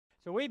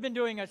So we've been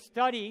doing a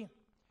study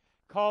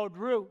called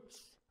Roots,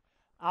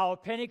 our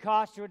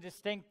Pentecostal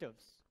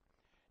distinctives.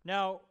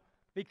 Now,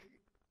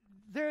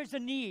 there's a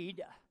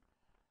need,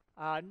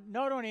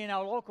 not only in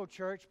our local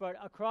church, but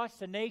across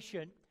the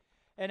nation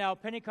in our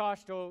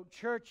Pentecostal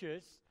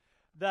churches,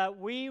 that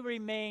we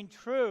remain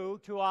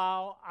true to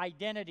our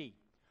identity,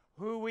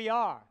 who we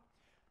are.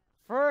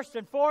 First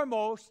and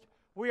foremost,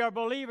 we are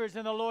believers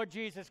in the Lord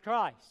Jesus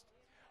Christ.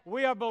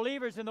 We are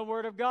believers in the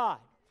Word of God.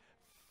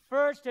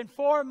 First and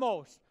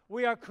foremost,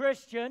 we are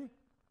Christian.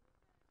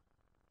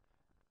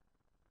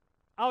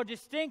 Our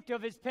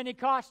distinctive is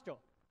Pentecostal.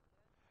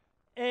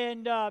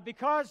 And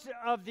because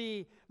of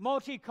the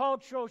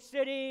multicultural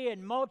city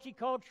and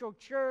multicultural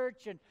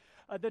church and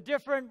the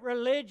different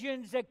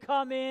religions that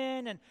come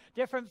in and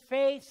different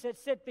faiths that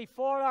sit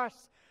before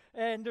us,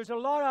 and there's a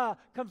lot of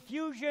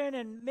confusion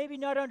and maybe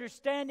not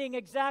understanding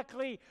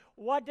exactly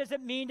what does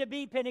it mean to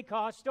be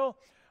Pentecostal,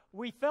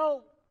 we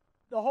felt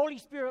the Holy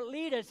Spirit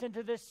lead us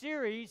into this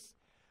series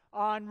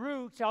on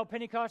Roots, our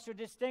Pentecostal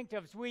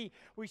distinctives. We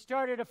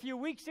started a few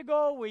weeks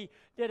ago. We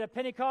did a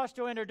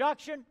Pentecostal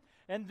introduction,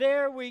 and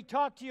there we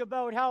talked to you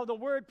about how the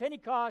word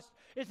Pentecost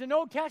is an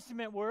Old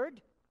Testament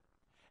word,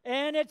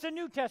 and it's a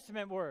New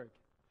Testament word.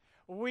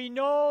 We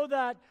know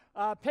that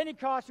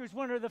Pentecost was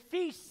one of the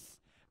feasts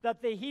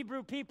that the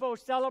Hebrew people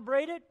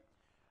celebrated,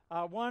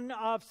 one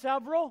of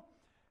several,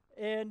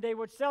 and they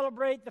would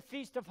celebrate the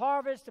Feast of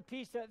Harvest,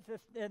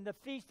 and the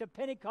Feast of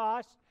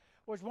Pentecost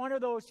was one of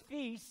those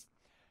feasts.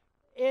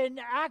 In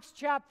Acts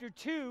chapter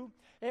 2,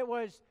 it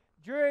was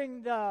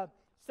during the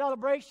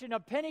celebration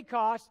of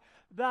Pentecost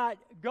that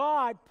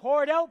God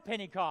poured out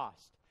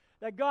Pentecost,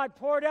 that God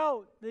poured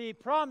out the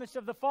promise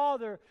of the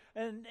Father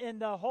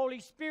and the Holy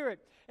Spirit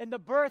and the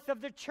birth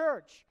of the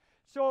church.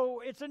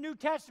 So it's a New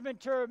Testament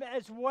term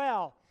as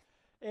well.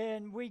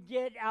 And we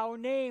get our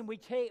name, we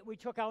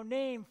took our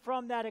name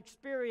from that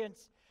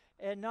experience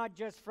and not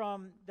just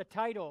from the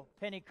title,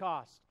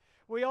 Pentecost.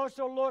 We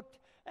also looked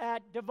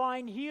at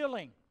divine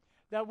healing,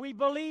 that we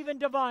believe in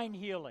divine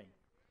healing.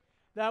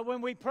 That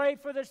when we pray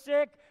for the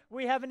sick,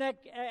 we have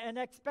an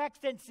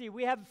expectancy.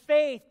 We have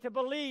faith to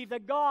believe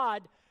that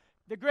God,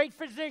 the great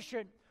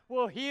physician,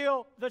 will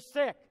heal the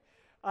sick.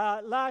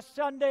 Last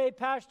Sunday,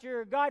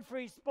 Pastor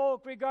Godfrey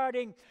spoke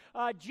regarding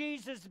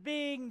Jesus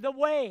being the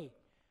way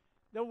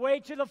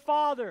to the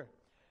Father,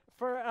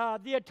 for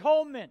the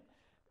atonement.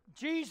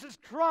 Jesus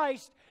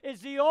Christ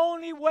is the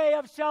only way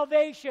of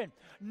salvation.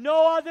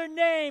 No other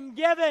name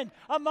given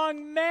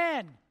among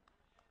men.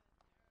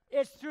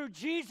 It's through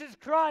Jesus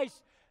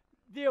Christ,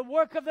 the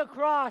work of the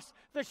cross,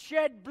 the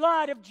shed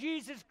blood of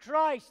Jesus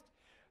Christ,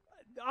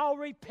 our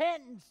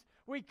repentance.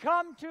 We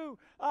come to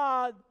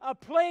a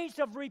place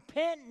of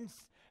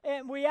repentance,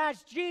 and we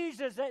ask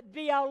Jesus to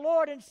be our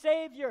Lord and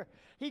Savior.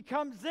 He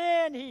comes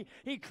in,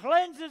 He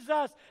cleanses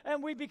us,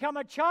 and we become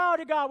a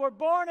child of God. We're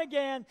born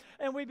again,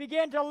 and we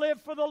begin to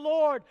live for the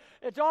Lord.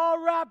 It's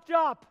all wrapped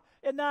up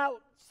in that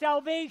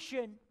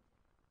salvation.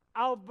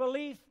 Our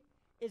belief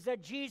is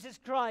that Jesus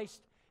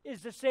Christ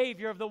is the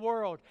Savior of the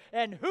world,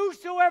 and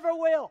whosoever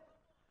will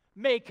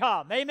may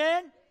come.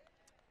 Amen?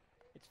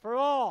 It's for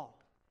all.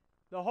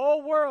 The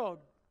whole world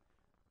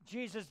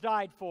Jesus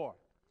died for.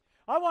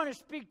 I want to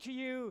speak to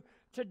you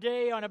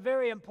today on a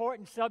very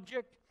important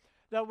subject,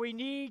 that we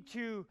need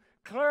to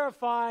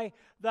clarify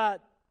that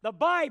the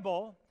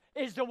Bible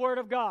is the Word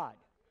of God.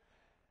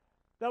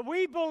 That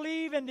we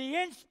believe in the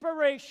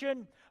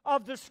inspiration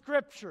of the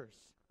Scriptures.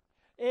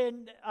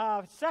 In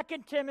 2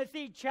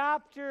 Timothy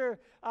chapter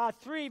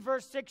 3,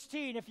 verse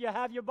 16, if you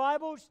have your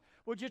Bibles,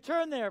 would you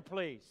turn there,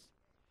 please?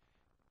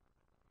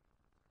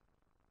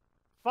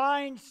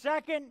 Find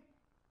 2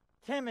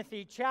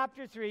 Timothy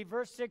chapter 3,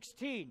 verse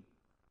 16.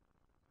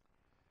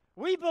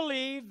 We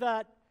believe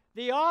that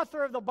the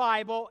author of the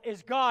Bible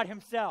is God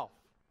Himself.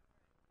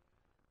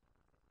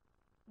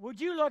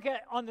 Would you look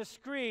at on the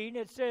screen?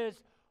 It says,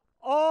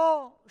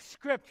 all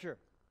Scripture.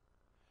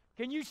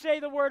 Can you say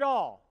the word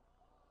all?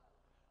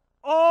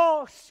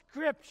 All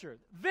Scripture.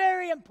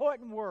 Very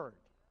important word.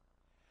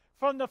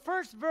 From the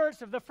first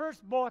verse of the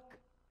first book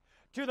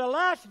to the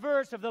last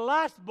verse of the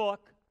last book,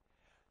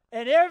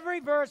 and every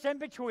verse in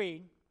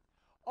between,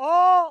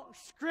 all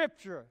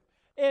Scripture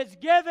is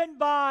given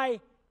by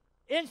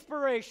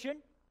inspiration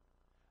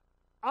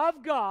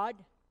of God,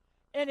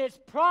 and it's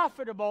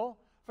profitable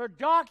for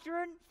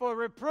doctrine, for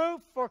reproof,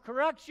 for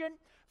correction,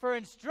 for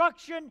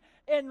instruction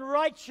in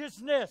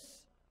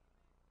righteousness.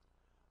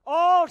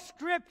 All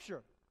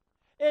Scripture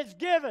is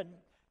given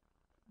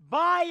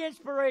by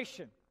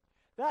inspiration.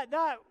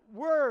 That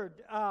word,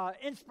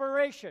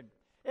 inspiration,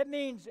 it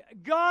means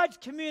God's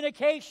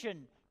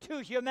communication to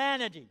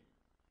humanity.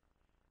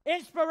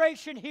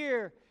 Inspiration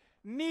here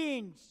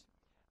means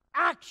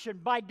action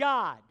by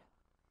God.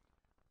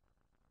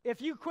 If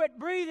you quit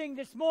breathing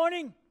this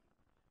morning,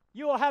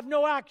 you will have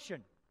no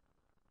action.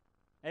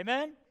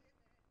 Amen?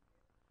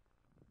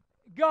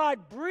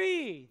 God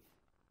breathed.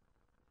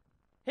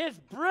 His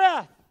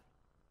breath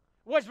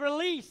was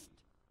released.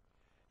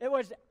 It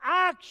was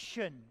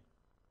action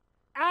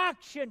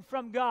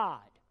from God.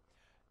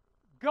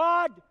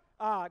 God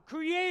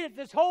created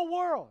this whole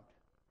world,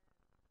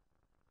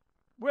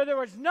 where there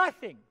was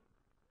nothing,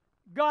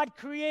 God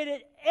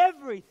created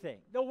everything.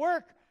 The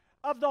work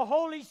of the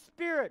Holy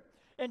Spirit.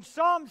 In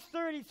Psalms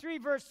 33,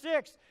 verse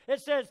 6,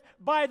 it says,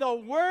 by the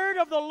word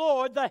of the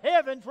Lord the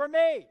heavens were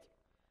made.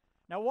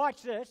 Now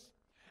watch this.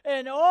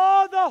 And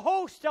all the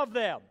host of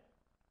them.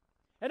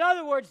 In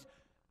other words,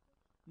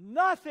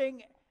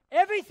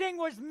 everything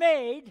was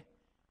made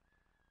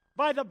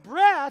by the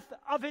breath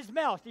of his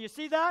mouth. Do you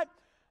see that?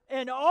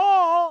 And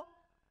all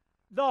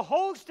the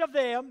host of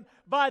them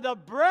by the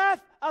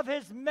breath of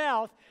his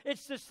mouth.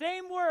 It's the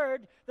same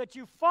word that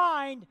you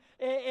find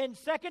in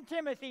 2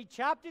 Timothy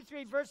chapter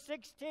 3, verse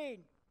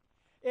 16.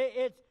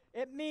 It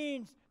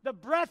means the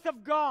breath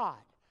of God.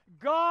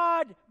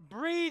 God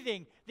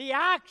breathing, the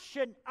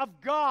action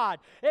of God.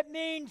 It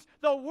means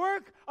the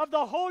work of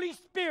the Holy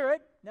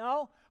Spirit,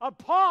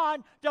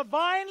 upon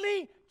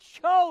divinely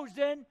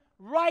chosen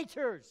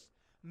writers,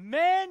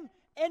 men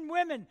and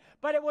women.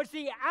 But it was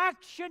the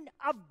action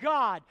of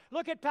God.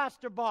 Look at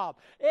Pastor Bob.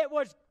 It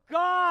was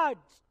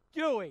God's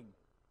doing.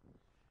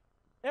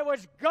 It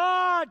was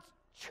God's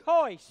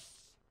choice.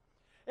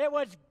 It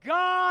was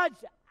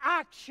God's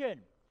action.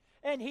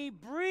 And he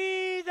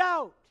breathed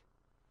out.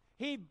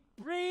 He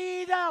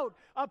breathed out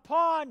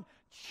upon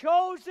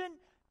chosen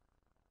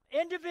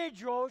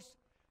individuals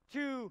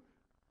to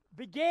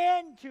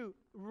begin to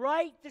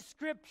write the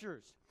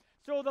Scriptures.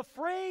 So the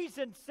phrase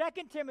in 2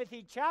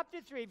 Timothy chapter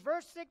 3,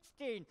 verse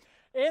 16,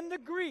 in the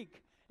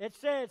Greek, it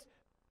says,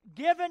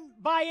 given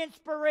by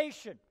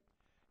inspiration.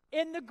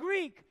 In the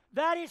Greek,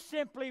 that is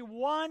simply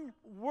one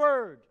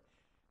word.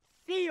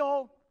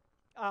 Theopneustos.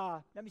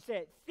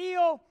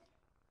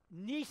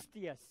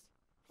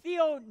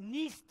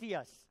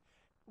 Theopneustos.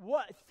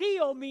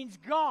 Theo means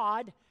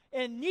God,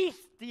 and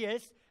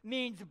neustos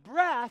means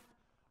breath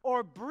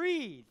or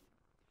breathe.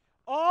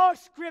 All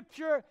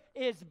Scripture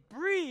is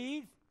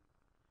breathed.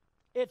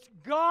 It's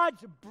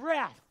God's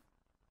breath.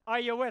 Are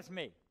you with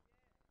me?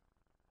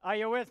 Are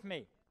you with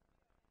me?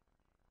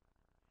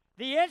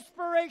 The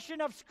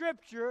inspiration of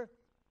Scripture,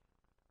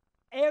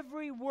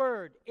 every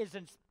word is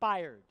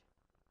inspired.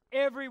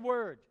 Every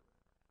word.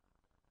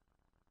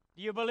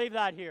 Do you believe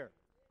that here?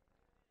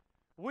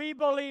 We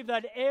believe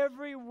that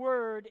every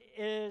word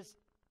is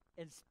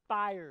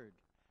inspired.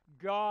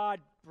 God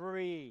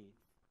breathed.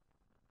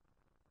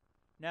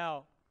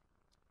 Now,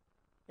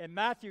 in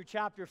Matthew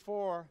chapter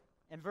 4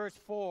 and verse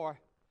 4,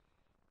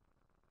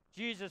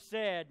 Jesus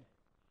said,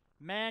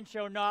 man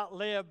shall not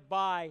live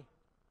by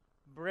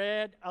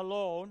bread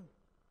alone,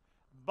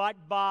 but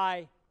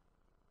by,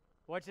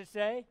 what's it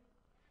say?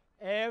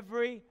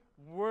 Every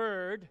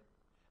word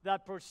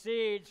that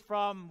proceeds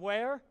from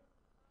where?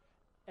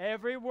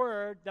 Every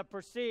word that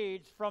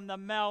proceeds from the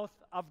mouth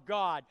of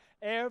God.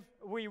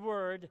 Every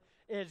word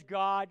is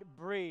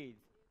God-breathed.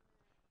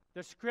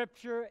 The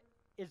Scripture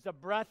is the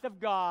breath of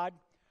God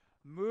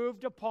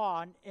moved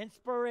upon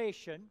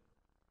inspiration.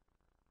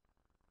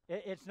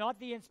 It's not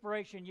the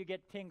inspiration you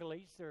get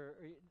tinglies, or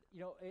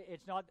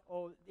it's not,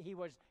 he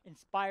was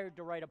inspired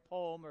to write a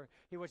poem, or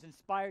he was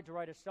inspired to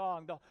write a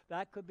song.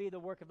 That could be the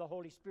work of the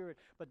Holy Spirit,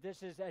 but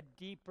this is a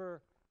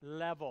deeper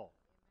level.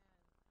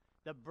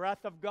 The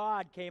breath of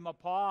God came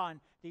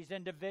upon these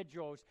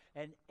individuals,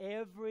 and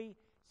every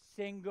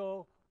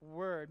single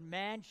word.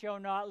 Man shall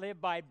not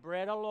live by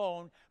bread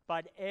alone,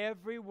 but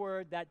every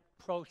word that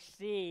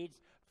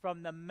proceeds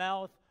from the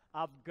mouth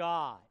of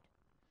God.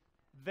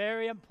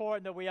 Very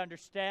important that we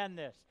understand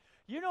this.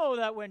 You know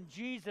that when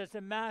Jesus,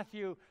 in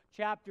Matthew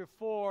chapter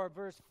 4,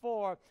 verse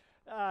 4,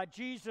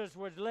 Jesus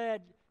was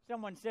led,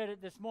 someone said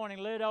it this morning,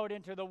 led out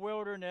into the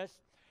wilderness,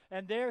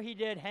 and there he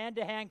did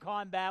hand-to-hand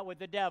combat with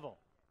the devil.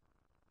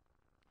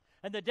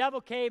 And the devil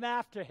came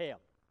after him,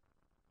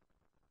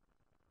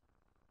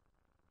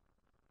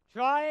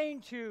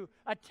 trying to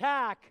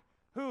attack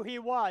who he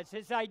was,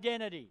 his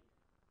identity,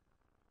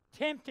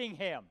 tempting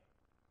him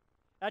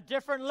at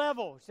different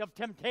levels of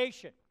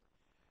temptation.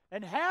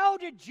 And how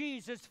did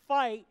Jesus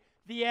fight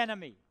the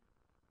enemy?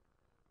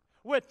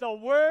 With the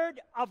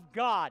Word of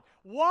God.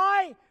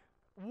 Why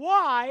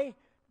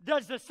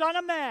does the Son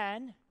of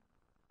Man,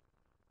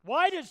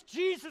 why does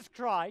Jesus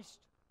Christ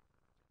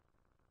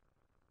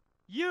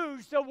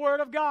use the Word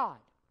of God?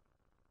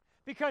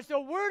 Because the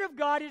Word of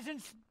God is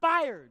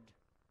inspired.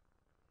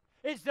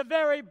 It's the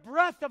very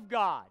breath of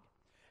God.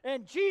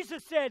 And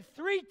Jesus said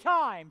 3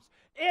 times,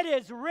 it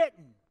is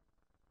written.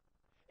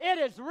 It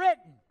is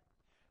written.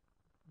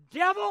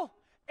 Devil,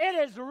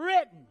 it is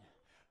written.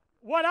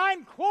 What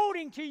I'm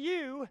quoting to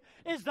you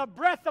is the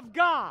breath of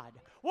God.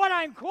 What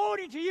I'm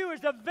quoting to you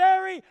is the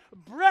very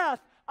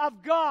breath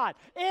of God.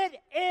 It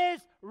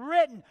is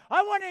written.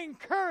 I want to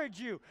encourage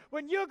you,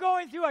 when you're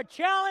going through a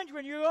challenge,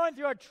 when you're going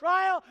through a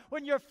trial,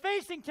 when you're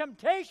facing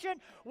temptation,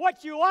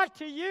 what you ought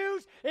to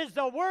use is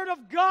the Word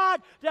of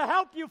God to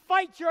help you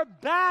fight your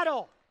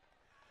battle.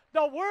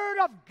 The Word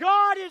of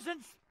God is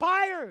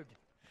inspired.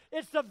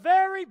 It's the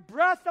very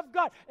breath of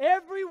God.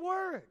 Every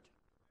word.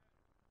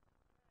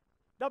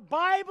 The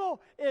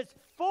Bible is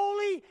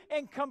fully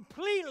and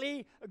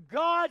completely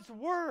God's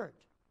Word.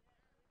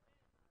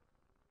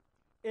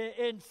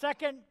 In 2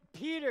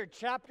 Peter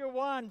chapter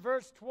 1,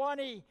 verse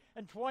 20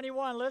 and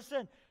 21,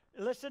 listen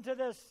to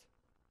this.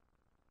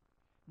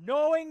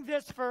 Knowing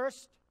this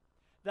first,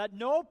 that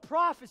no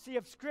prophecy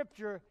of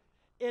Scripture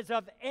is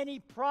of any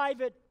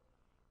private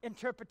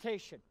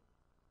interpretation.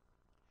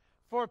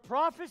 For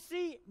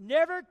prophecy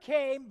never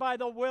came by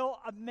the will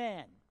of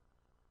man.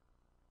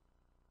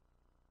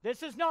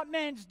 This is not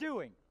man's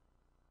doing.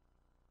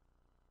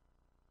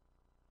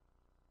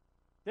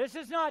 This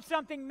is not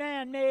something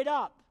man made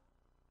up.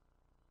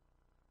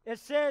 It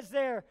says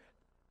there,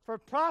 for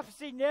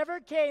prophecy never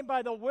came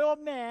by the will of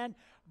man,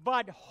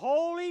 but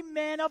holy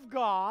men of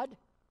God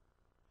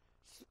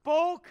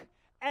spoke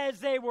as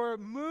they were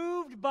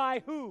moved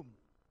by whom?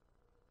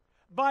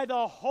 By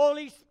the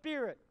Holy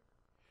Spirit.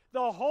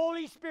 The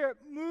Holy Spirit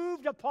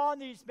moved upon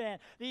these men,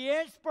 the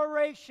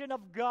inspiration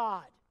of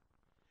God.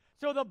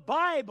 So the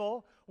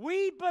Bible,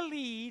 we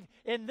believe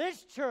in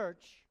this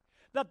church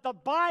that the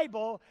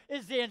Bible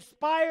is the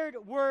inspired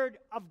Word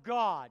of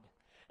God.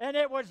 And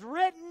it was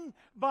written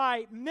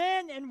by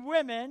men and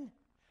women.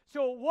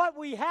 So what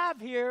we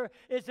have here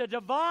is a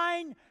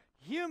divine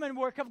human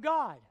work of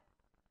God.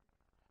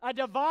 A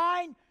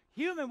divine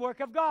human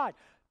work of God.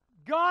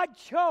 God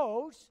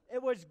chose,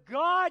 it was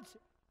God's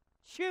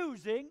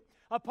choosing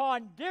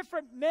upon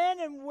different men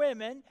and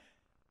women.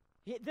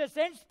 This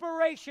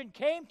inspiration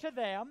came to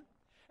them,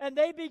 and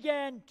they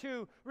began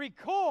to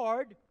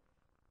record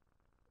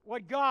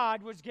what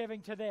God was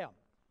giving to them.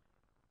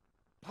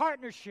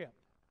 Partnership,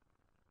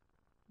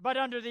 but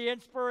under the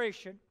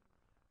inspiration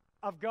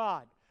of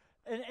God.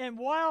 And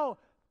while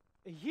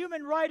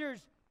human writers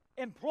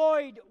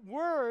employed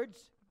words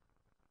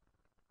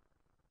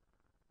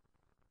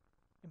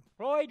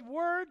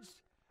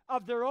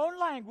of their own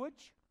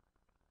language,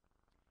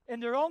 in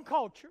their own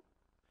culture.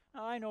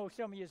 Now, I know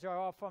some of you are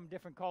all from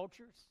different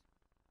cultures,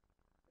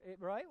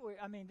 right?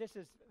 This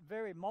is a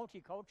very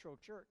multicultural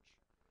church.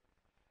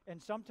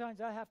 And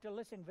sometimes I have to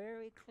listen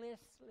very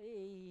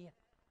closely.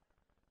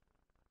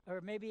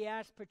 Or maybe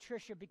ask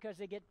Patricia because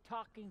they get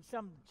talking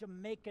some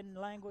Jamaican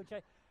language.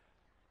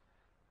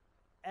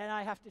 And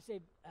I have to say,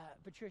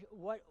 Patricia,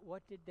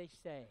 what did they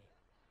say?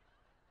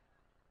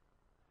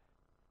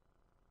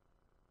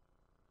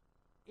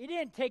 He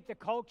didn't take the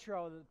culture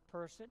of the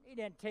person. He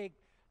didn't take,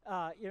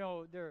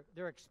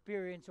 their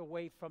experience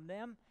away from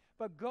them.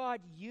 But God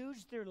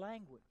used their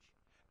language.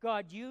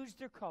 God used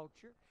their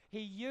culture. He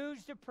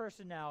used their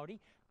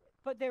personality.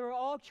 But they were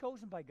all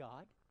chosen by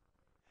God.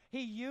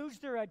 He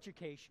used their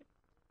education.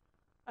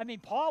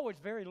 Paul was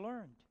very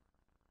learned.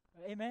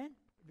 Amen?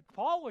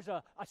 Paul was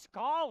a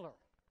scholar.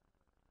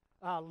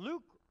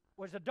 Luke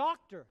was a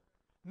doctor.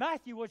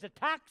 Matthew was a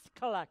tax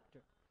collector.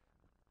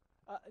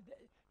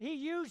 He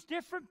used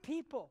different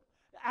people.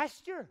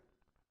 Esther.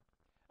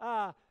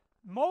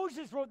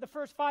 Moses wrote the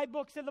first 5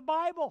 books of the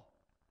Bible.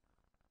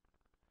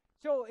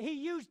 So he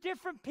used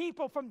different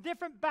people from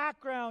different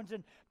backgrounds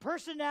and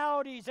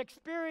personalities,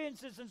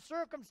 experiences, and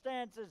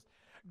circumstances.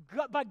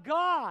 But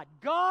God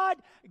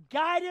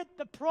guided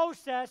the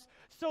process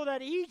so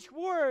that each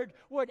word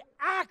would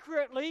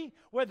accurately,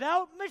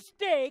 without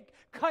mistake,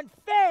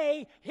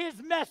 convey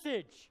his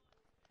message.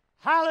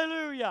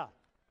 Hallelujah.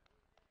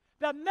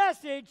 The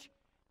message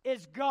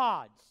is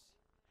God's.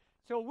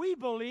 So we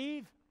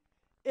believe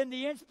in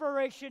the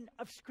inspiration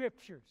of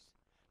Scriptures.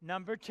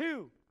 Number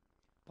 2,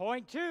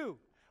 point 2,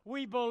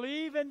 we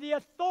believe in the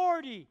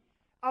authority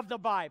of the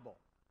Bible.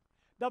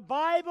 The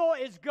Bible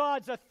is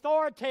God's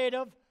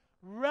authoritative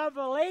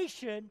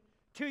revelation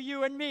to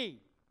you and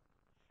me.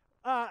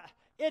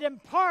 It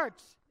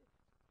imparts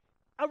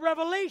a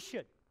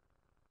revelation.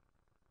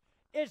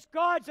 It's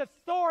God's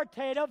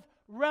authoritative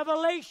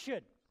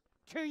revelation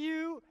to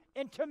you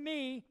and to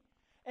me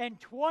in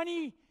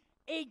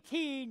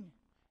 2018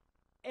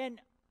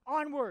 and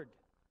onward.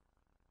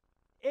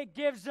 It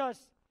gives us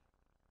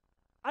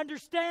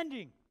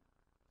understanding,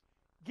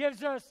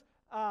 gives us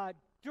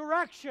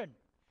direction.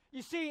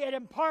 You see, it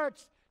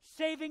imparts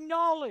saving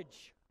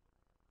knowledge.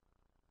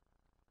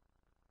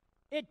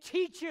 It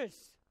teaches.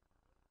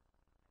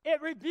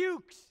 It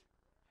rebukes.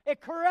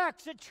 It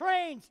corrects. It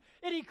trains.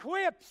 It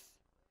equips.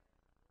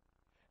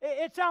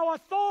 It's our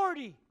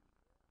authority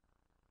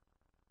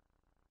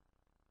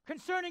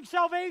concerning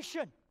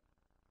salvation.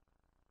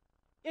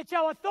 It's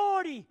our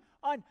authority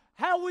on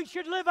how we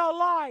should live our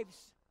lives.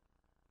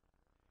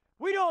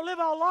 We don't live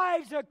our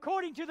lives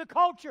according to the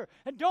culture,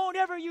 and don't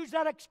ever use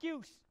that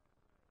excuse.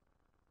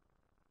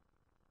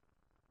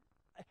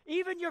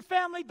 Even your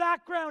family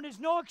background is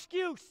no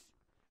excuse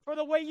for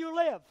the way you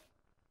live.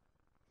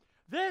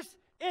 This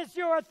is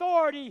your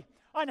authority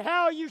on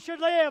how you should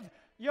live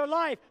your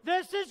life.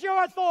 This is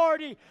your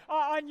authority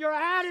on your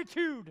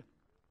attitude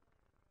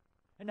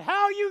and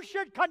how you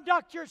should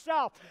conduct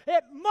yourself.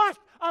 It must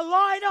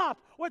align up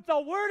with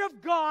the Word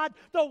of God.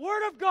 The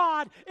Word of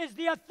God is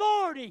the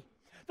authority.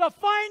 The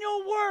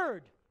final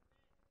word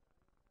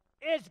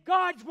is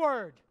God's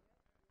Word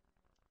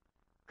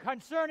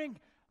concerning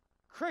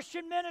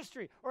Christian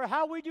ministry, or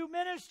how we do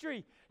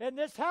ministry in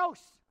this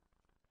house.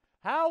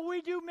 How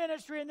we do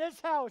ministry in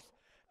this house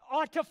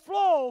ought to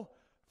flow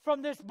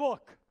from this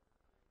book.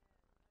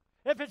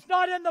 If it's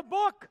not in the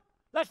book,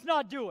 let's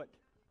not do it.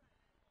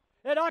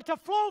 It ought to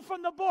flow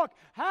from the book,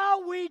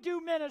 how we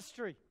do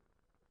ministry.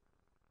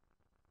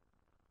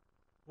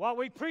 What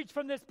we preach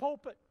from this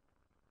pulpit.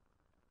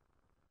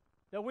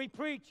 That we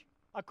preach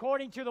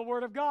according to the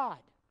Word of God.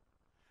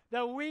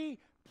 That we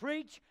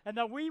preach and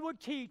that we would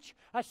teach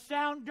a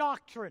sound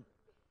doctrine.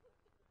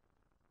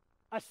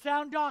 A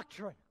sound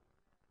doctrine.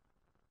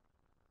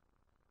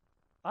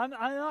 I'm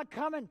not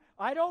coming.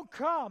 I don't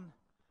come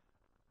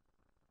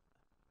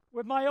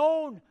with my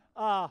own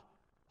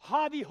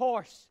hobby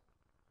horse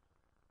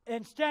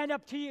and stand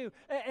up to you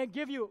and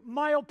give you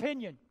my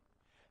opinion.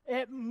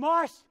 It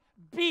must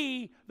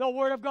be the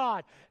Word of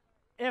God.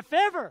 If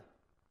ever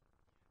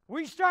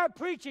we start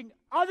preaching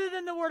other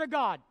than the Word of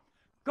God,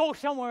 go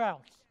somewhere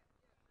else.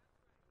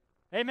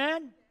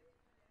 Amen?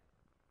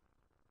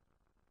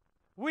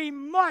 We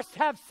must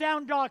have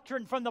sound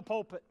doctrine from the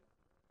pulpit.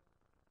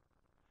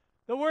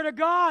 The Word of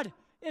God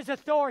is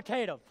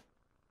authoritative.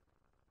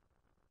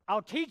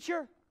 Our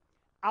teacher,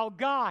 our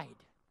guide.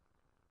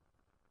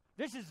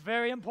 This is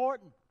very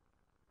important.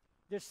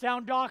 This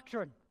sound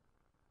doctrine.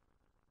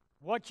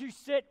 What you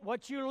sit,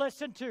 what you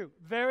listen to,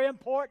 very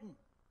important.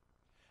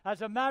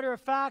 As a matter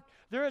of fact,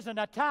 there is an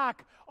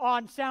attack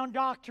on sound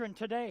doctrine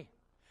today.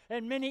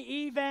 In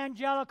many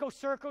evangelical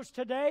circles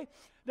today,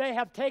 they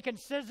have taken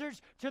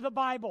scissors to the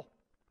Bible.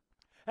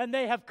 And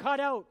they have cut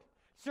out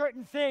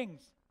certain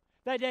things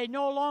that they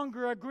no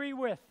longer agree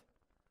with.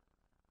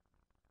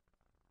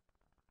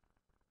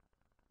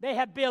 They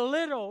have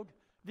belittled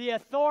the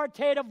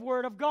authoritative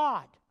Word of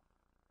God.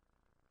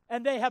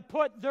 And they have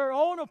put their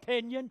own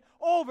opinion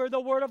over the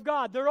Word of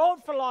God, their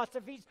own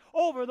philosophies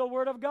over the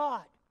Word of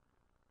God.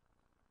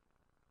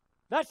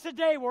 That's the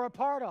day we're a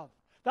part of.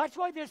 That's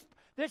why this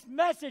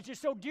message is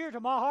so dear to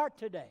my heart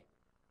today.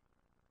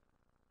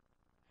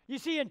 You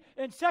see, in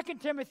 2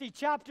 Timothy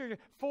chapter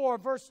 4,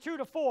 verse 2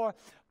 to 4,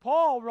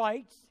 Paul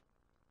writes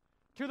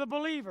to the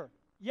believer,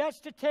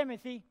 yes, to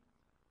Timothy.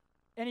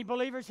 Any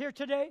believers here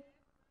today?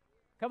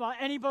 Come on,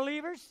 any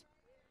believers?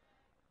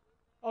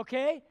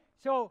 Okay,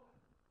 so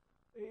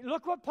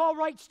look what Paul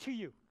writes to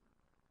you.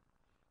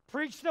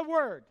 Preach the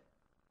word.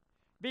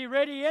 Be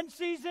ready in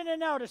season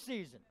and out of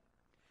season.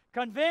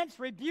 Convince,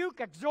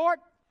 rebuke, exhort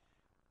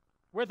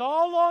with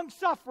all long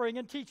suffering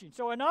and teaching.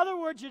 So in other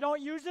words, you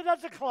don't use it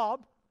as a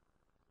club.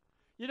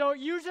 You don't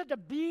use it to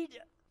beat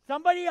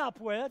somebody up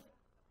with.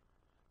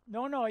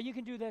 No, you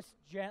can do this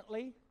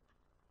gently.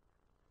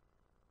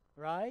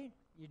 Right?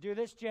 You do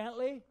this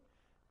gently,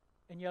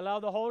 and you allow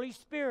the Holy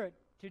Spirit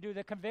to do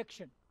the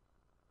conviction.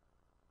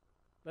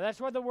 But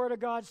that's what the Word of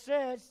God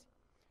says.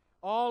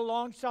 All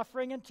long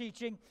suffering and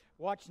teaching.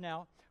 Watch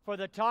now. For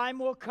the time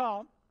will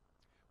come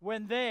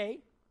when they,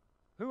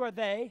 who are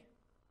they?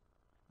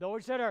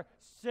 Those that are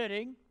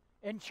sitting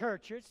in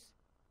churches.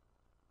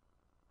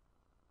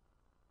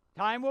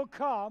 Time will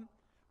come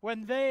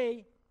when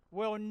they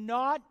will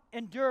not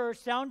endure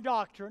sound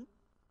doctrine,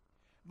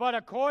 but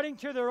according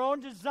to their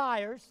own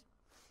desires.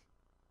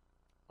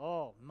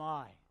 Oh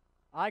my,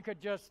 I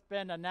could just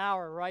spend an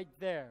hour right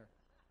there.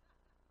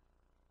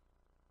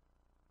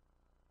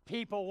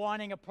 People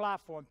wanting a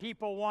platform,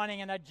 people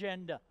wanting an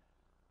agenda,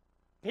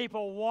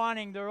 people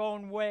wanting their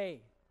own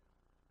way,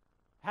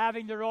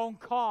 having their own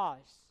cause,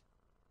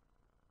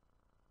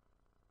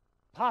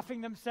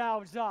 puffing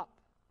themselves up.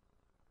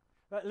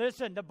 But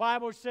listen, the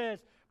Bible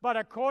says, but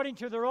according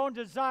to their own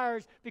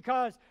desires,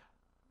 because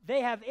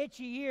they have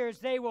itchy ears,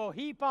 they will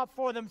heap up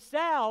for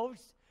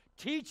themselves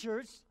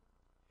teachers,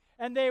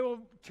 and they will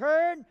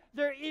turn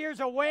their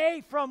ears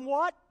away from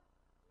what?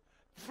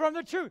 From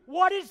the truth.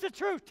 What is the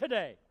truth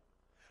today?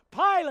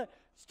 Pilate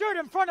stood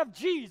in front of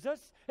Jesus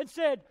and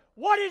said,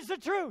 what is the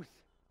truth?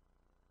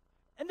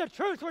 And the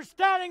truth was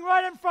standing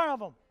right in front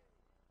of him.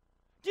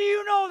 Do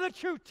you know the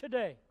truth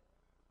today?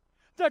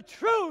 The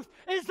truth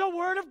is the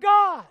Word of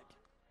God.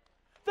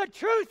 The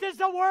truth is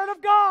the Word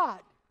of God.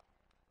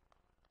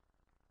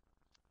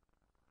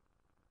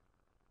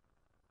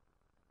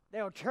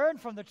 They'll turn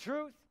from the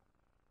truth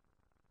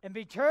and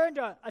be turned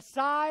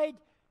aside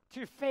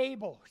to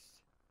fables.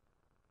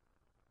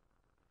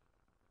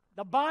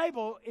 The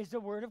Bible is the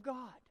Word of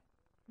God.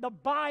 The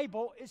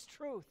Bible is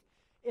truth.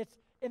 It's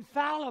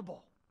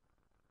infallible.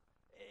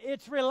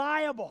 It's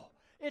reliable.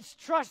 It's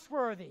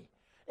trustworthy.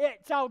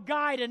 It's our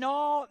guide in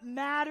all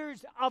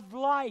matters of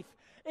life.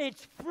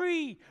 It's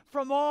free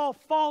from all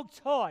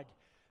falsehood.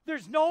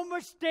 There's no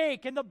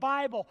mistake in the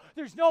Bible.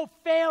 There's no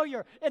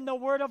failure in the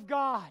Word of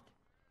God.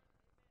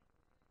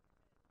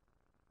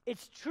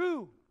 It's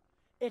true.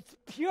 It's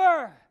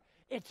pure.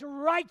 It's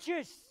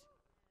righteous.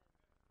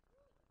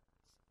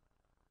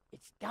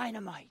 It's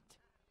dynamite.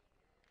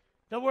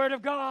 The Word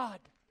of God.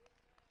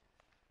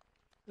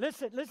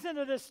 Listen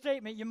to this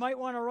statement. You might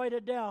want to write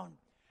it down.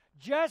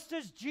 Just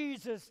as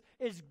Jesus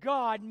is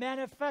God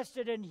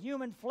manifested in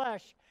human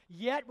flesh,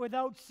 yet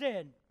without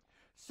sin,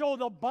 so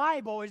the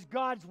Bible is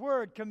God's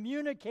Word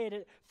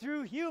communicated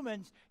through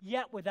humans,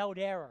 yet without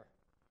error.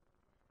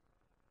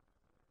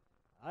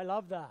 I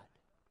love that.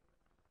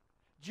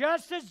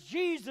 Just as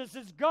Jesus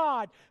is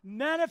God,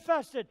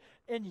 manifested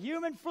in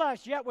human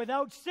flesh, yet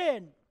without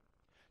sin,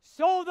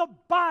 so the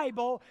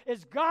Bible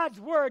is God's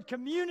Word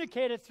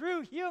communicated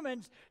through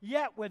humans,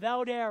 yet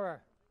without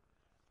error.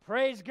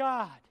 Praise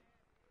God.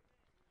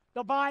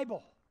 The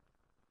Bible.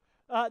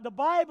 The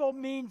Bible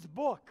means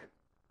book.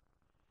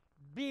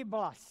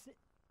 Biblos.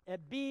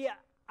 B-I-B-L-I-E-S.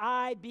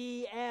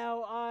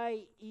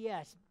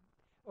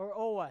 Or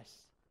O-S.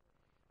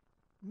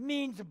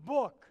 Means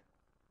book.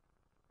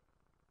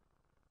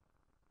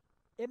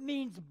 It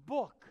means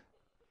book.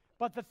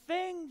 But the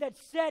thing that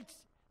sets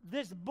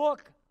this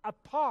book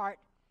apart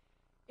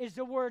is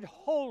the word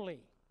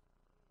holy.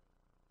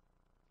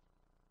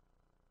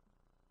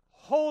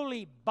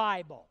 Holy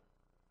Bible.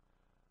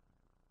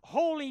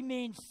 Holy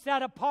means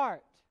set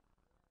apart.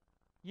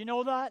 You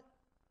know that?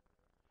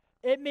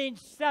 It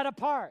means set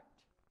apart.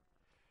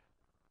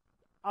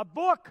 A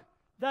book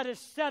that is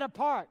set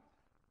apart.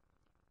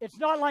 It's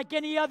not like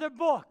any other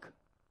book.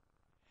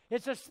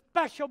 It's a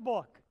special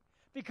book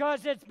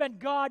because it's been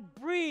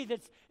God-breathed.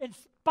 It's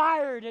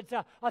inspired. It's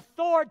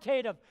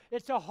authoritative.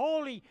 It's a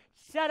holy,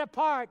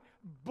 set-apart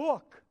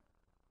book.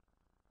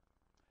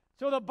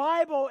 So the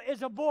Bible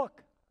is a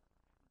book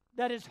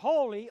that is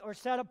holy or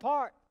set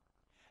apart.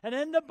 And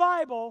in the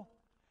Bible,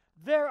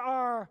 there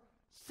are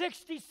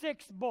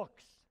 66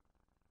 books.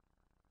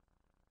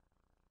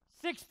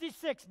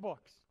 66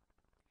 books.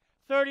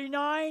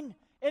 39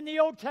 in the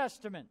Old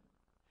Testament.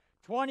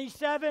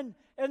 27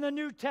 in the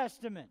New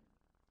Testament.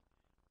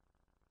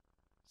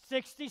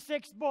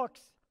 66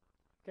 books.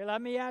 Okay,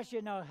 let me ask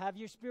you now, have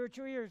your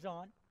spiritual ears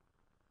on.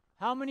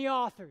 How many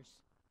authors?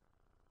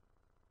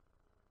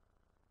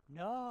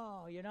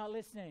 No, you're not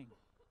listening.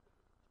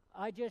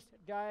 Do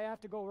I have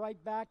to go right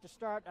back to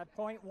start at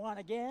point one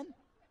again?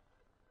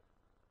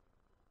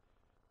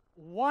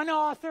 One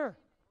author.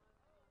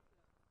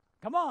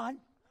 Come on.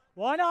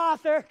 One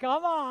author,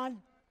 come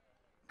on.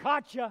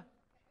 Gotcha.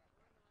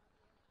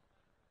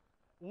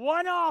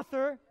 One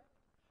author,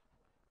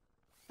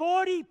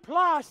 40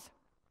 plus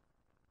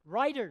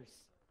writers.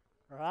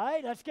 All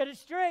right, let's get it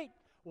straight.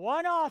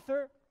 One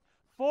author,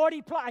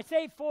 40 plus. I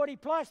say 40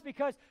 plus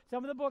because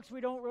some of the books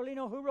we don't really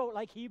know who wrote,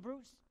 like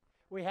Hebrews.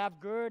 We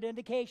have good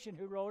indication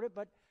who wrote it,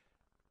 but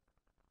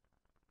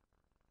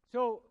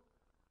so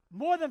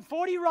more than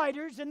 40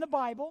 writers in the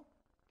Bible.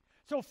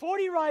 So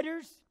 40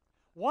 writers,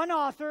 one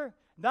author,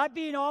 that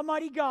being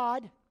Almighty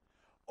God.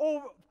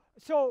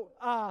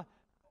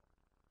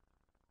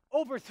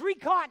 Over 3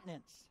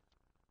 continents.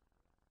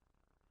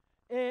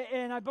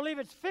 And I believe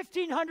it's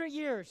 1,500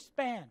 years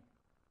span.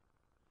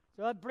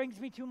 So that brings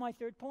me to my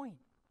third point.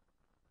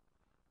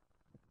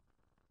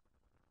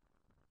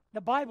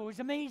 The Bible is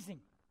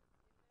amazing.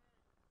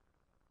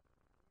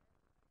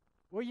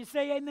 Will you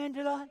say amen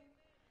to that?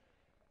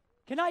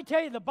 Can I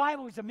tell you the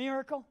Bible is a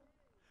miracle?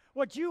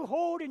 What you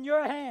hold in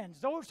your hands,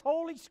 those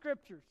holy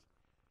scriptures,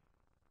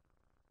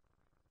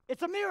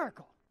 it's a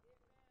miracle.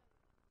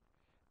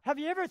 Have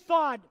you ever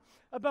thought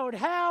about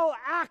how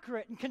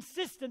accurate and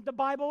consistent the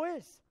Bible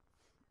is?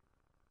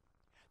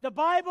 The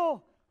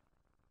Bible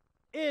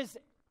is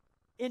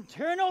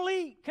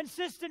internally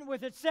consistent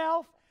with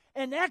itself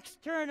and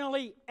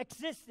externally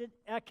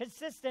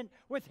consistent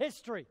with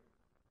history.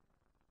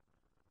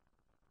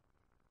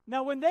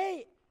 Now, when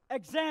they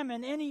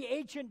examine any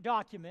ancient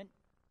document,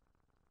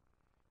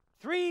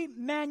 3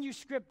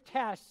 manuscript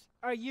tests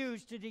are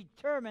used to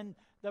determine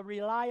the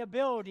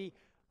reliability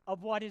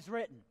of what is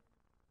written.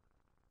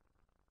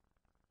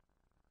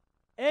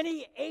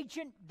 Any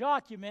ancient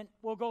document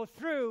will go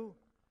through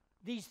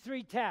these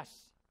 3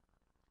 tests.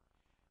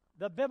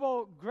 The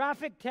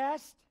bibliographic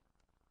test,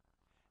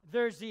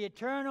 there's the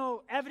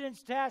internal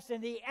evidence test,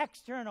 and the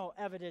external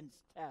evidence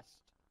test.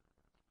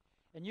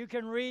 And you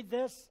can read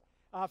this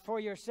for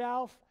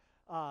yourself.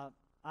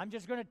 I'm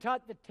just going to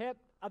touch the tip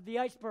of the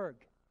iceberg.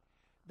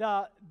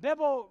 The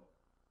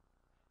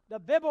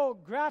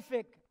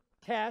bibliographic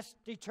test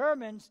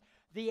determines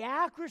the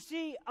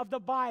accuracy of the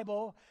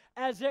Bible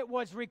as it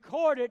was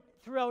recorded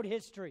throughout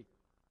history.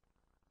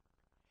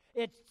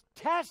 It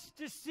tests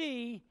to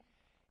see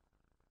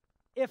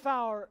if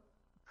our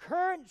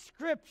current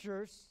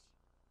scriptures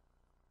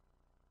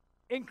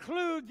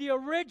include the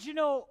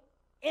original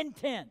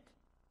intent,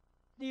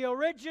 the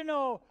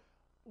original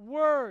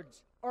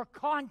words or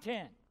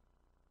content.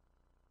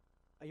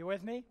 Are you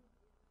with me?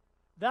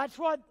 That's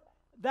what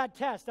that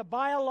test, the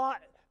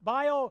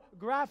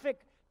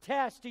biographic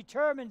test,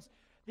 determines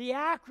the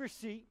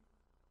accuracy,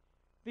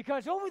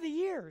 because over the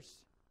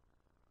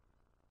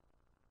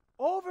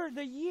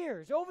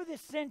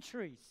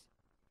centuries,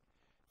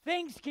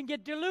 things can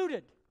get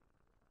diluted.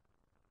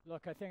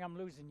 Look, I think I'm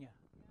losing you.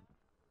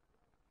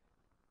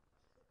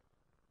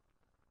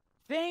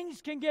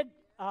 Things can get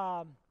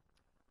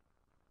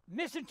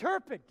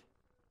misinterpreted.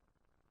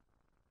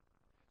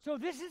 So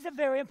this is a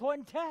very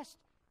important test.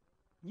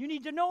 You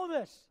need to know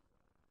this,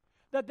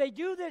 that they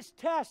do this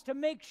test to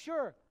make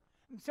sure.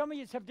 And some of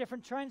you have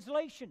different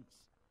translations.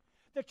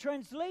 The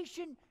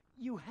translation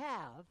you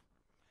have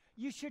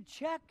you should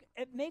check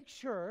and make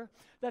sure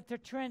that the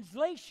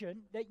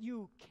translation that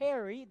you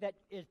carry, that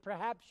is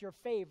perhaps your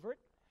favorite,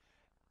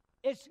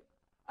 is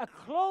a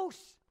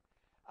close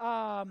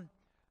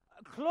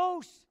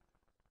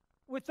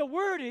with the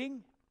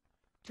wording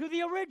to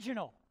the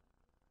original.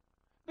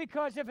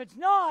 Because if it's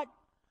not,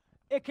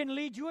 it can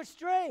lead you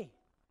astray.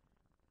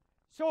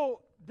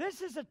 So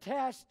this is a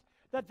test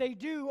that they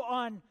do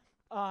on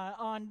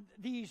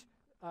these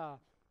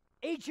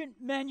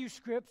ancient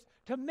manuscripts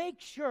to make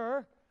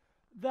sure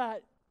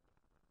that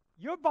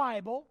your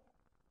Bible,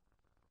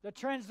 the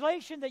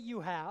translation that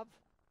you have,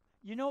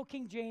 you know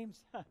King James,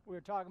 we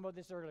were talking about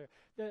this earlier,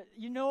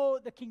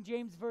 the King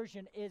James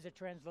Version is a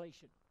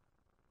translation.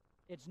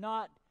 It's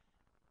not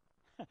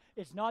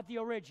the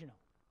original.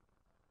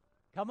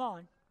 Come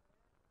on.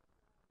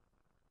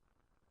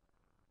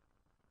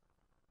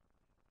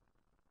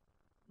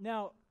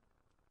 Now,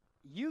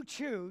 you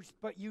choose,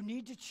 but you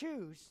need to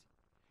choose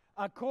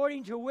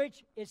according to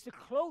which is the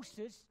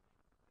closest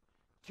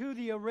to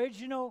the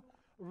original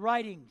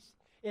writings.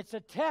 It's a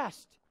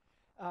test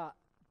of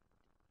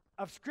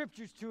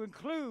Scriptures to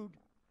include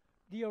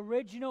the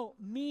original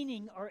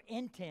meaning or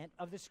intent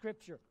of the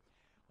Scripture.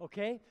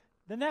 Okay?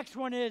 The next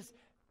one is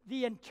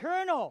the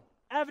internal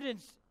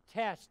evidence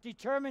test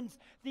determines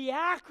the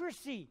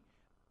accuracy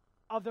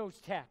of those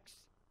texts.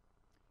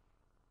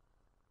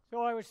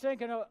 So I was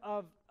thinking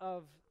of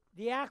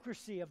the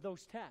accuracy of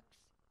those texts.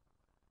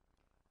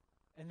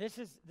 And this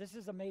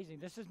is amazing.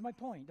 This is my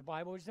point. The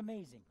Bible is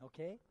amazing,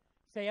 okay?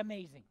 Say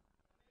amazing.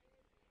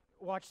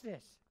 Watch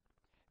this.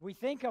 We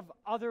think of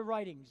other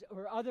writings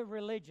or other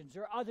religions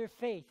or other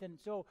faith. And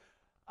so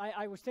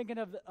I was thinking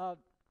of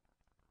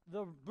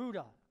the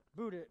Buddha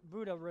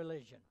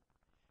religion.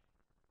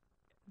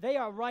 They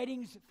are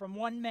writings from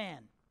one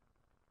man.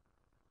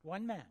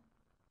 One man.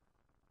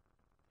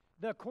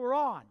 The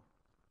Quran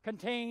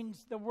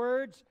contains the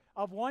words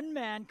of one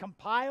man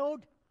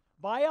compiled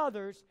by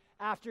others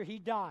after he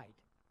died.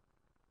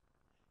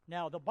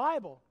 Now, the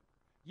Bible,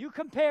 you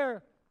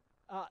compare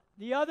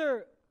the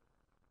other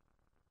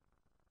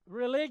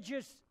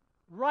religious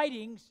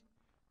writings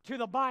to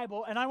the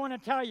Bible, and I want to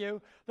tell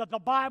you that the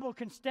Bible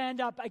can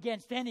stand up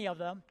against any of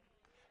them,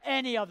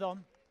 and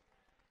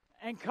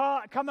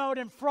come out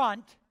in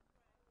front.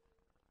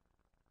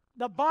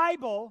 The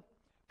Bible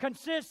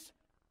consists,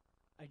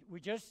 we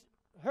just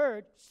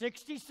heard,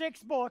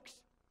 66 books,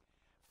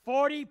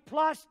 40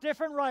 plus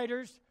different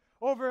writers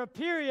over a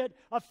period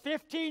of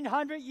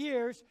 1,500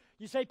 years.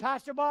 You say,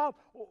 Pastor Bob,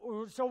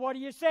 so what are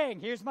you saying?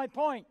 Here's my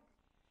point.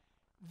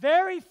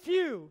 Very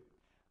few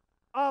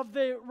of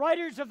the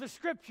writers of the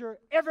Scripture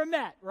ever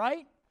met,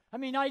 right? I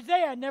mean,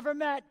 Isaiah never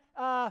met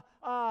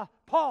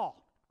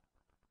Paul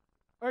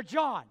or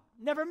John.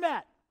 Never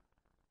met.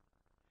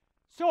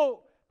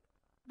 So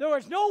there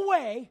was no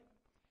way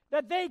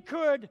that they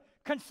could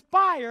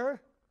conspire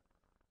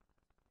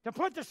to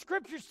put the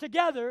Scriptures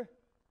together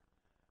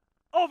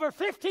over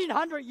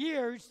 1,500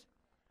 years.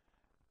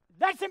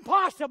 That's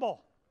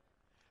impossible.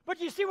 But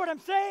you see what I'm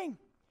saying?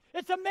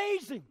 It's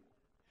amazing.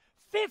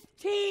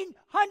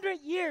 1,500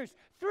 years,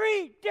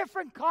 3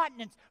 different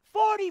continents,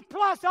 40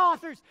 plus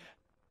authors,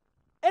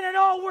 and it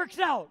all works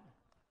out.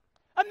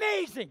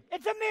 Amazing.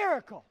 It's a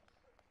miracle.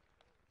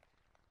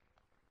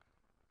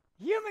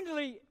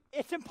 Humanly,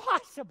 it's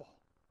impossible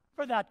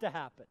for that to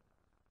happen.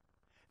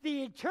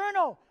 The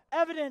eternal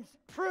evidence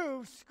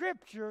proves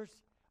Scriptures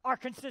are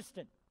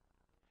consistent.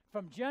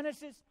 From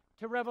Genesis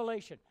to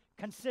Revelation,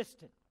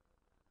 consistent.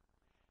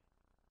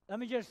 Let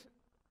me just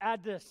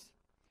add this.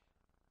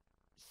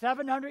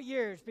 700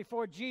 years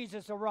before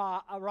Jesus'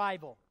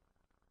 arrival,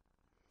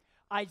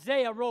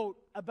 Isaiah wrote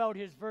about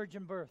his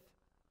virgin birth.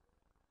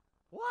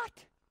 What?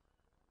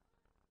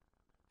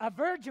 A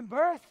virgin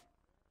birth?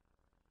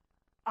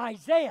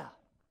 Isaiah.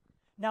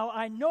 Now,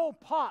 I know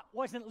pot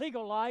wasn't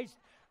legalized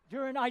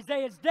during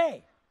Isaiah's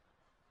day.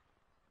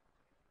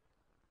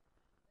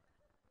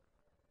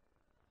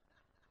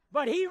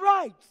 But he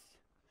writes,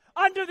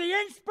 under the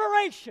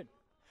inspiration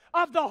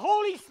of the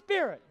Holy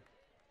Spirit,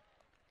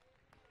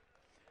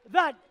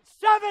 that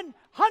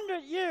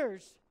 700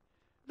 years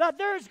that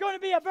there's going to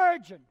be a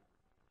virgin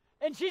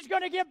and she's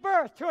going to give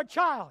birth to a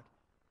child.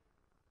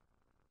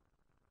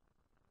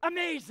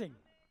 Amazing.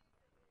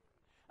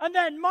 And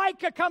then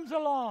Micah comes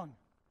along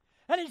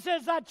and he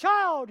says that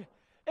child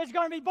is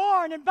going to be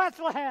born in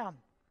Bethlehem,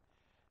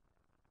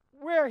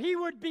 where he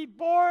would be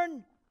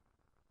born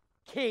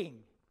king,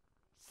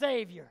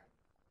 Savior.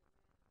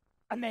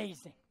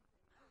 Amazing.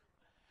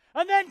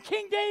 And then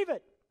King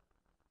David.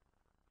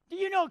 Do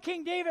you know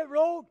King David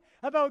wrote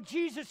about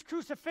Jesus'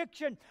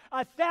 crucifixion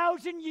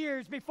 1,000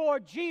 years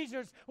before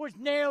Jesus was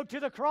nailed to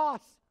the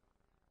cross?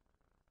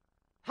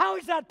 How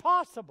is that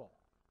possible?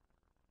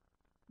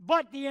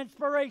 But the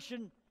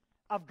inspiration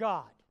of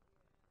God.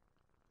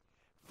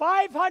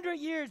 500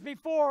 years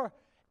before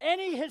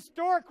any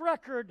historic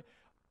record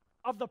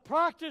of the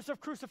practice of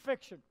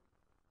crucifixion,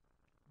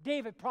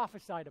 David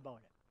prophesied about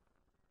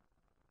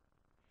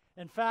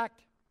it. In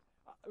fact,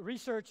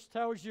 research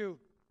tells you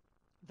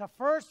the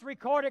first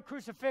recorded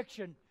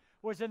crucifixion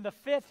was in the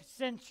 5th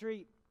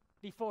century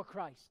before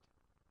Christ.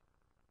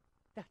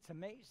 That's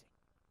amazing.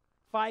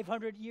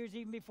 500 years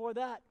even before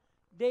that,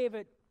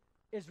 David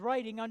is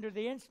writing under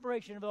the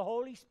inspiration of the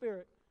Holy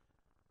Spirit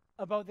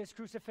about this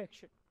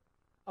crucifixion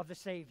of the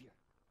Savior.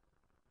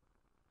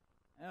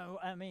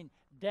 I mean,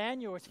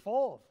 Daniel is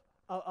full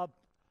of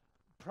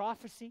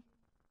prophecy.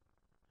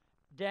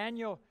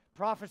 Daniel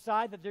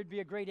prophesied that there'd be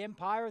a great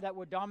empire that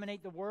would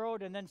dominate the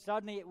world, and then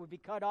suddenly it would be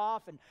cut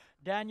off. And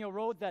Daniel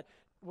wrote that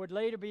would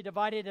later be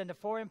divided into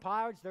 4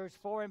 empires. Those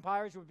 4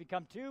 empires would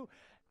become 2,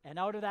 and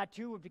out of that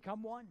 2 would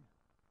become 1.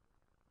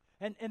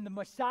 And the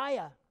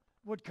Messiah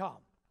would come.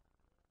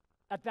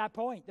 At that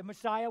point, the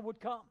Messiah would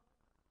come.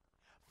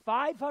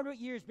 500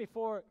 years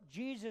before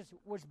Jesus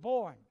was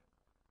born,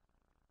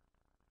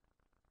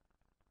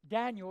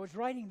 Daniel was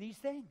writing these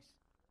things.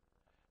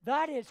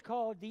 That is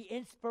called the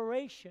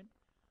inspiration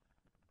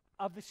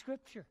of the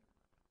Scripture.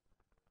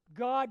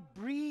 God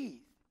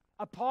breathed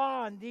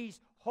upon these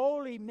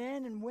holy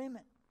men and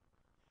women.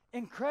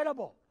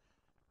 Incredible,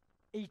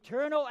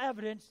 eternal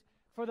evidence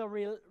for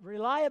the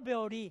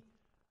reliability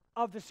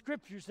of the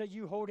Scriptures that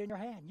you hold in your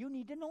hand. You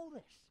need to know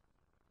this.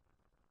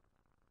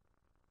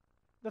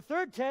 The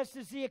third test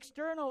is the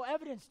external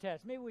evidence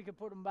test. Maybe we could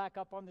put them back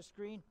up on the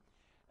screen.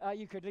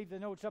 You could leave the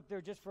notes up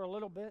there just for a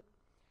little bit.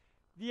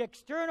 The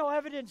external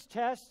evidence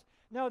test,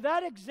 now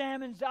that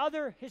examines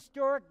other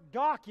historic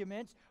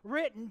documents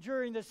written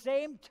during the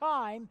same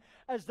time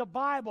as the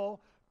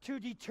Bible to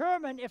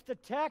determine if the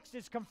text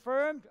is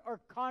confirmed or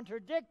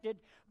contradicted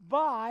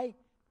by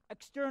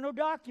external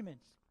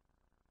documents.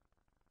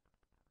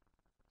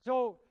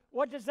 So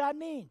what does that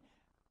mean?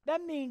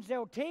 That means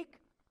they'll take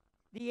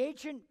the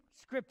ancient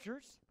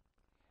scriptures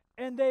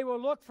and they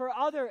will look for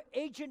other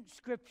ancient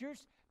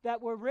scriptures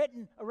that were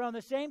written around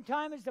the same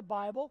time as the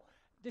Bible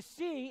to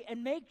see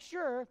and make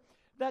sure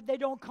that they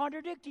don't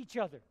contradict each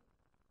other.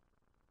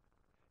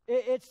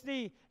 It's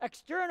the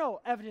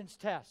external evidence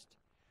test.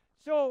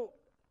 So,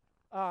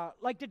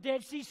 like the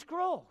Dead Sea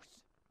Scrolls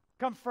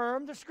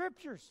confirm the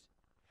scriptures.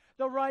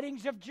 The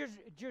writings of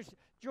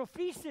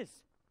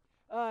Josephus,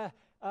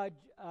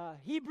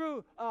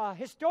 Hebrew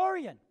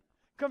historian,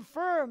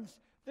 confirms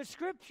the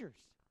scriptures.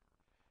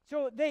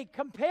 So they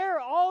compare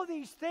all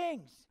these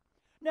things.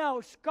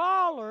 Now,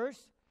 scholars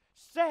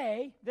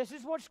say, this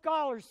is what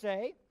scholars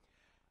say,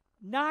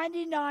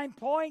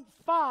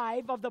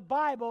 99.5 of the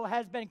Bible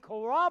has been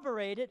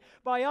corroborated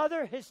by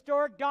other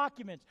historic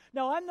documents.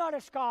 Now, I'm not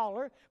a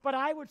scholar, but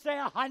I would say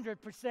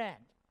 100%.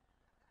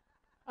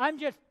 I'm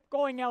just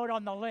going out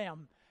on the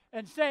limb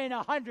and saying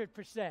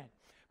 100%.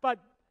 But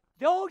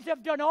those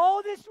have done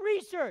all this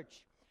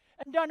research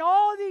and done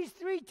all these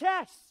 3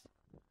 tests.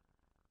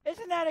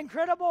 Isn't that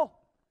incredible?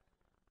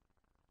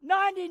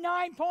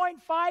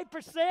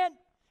 99.5%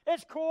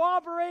 is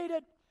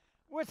corroborated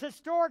with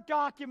historic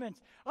documents.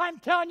 I'm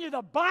telling you,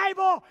 the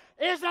Bible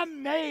is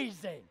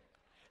amazing.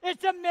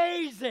 It's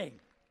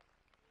amazing.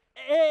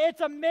 It's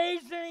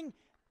amazing,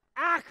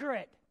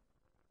 accurate,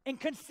 and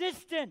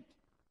consistent.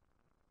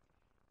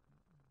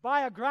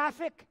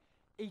 Biographic,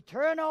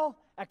 eternal,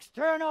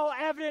 external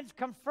evidence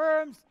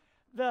confirms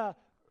the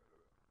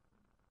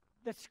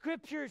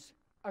scriptures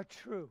are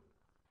true.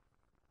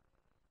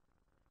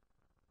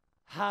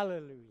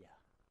 Hallelujah.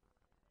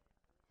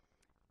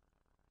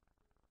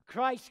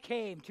 Christ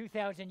came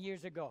 2,000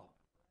 years ago.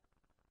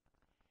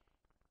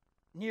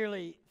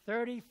 Nearly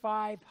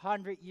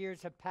 3,500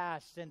 years have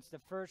passed since the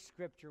first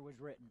scripture was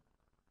written.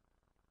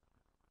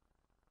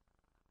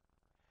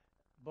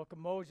 Book of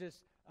Moses,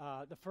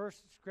 the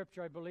first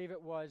scripture, I believe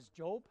it was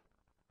Job.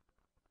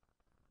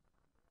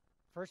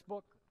 First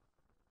book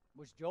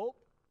was Job.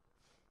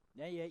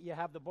 Then you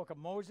have the book of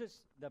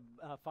Moses, the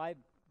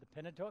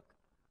Pentateuch.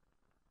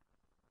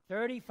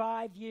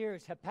 35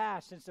 years have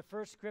passed since the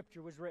first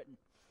scripture was written.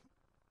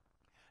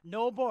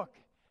 No book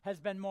has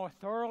been more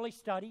thoroughly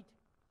studied.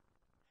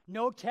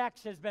 No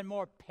text has been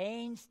more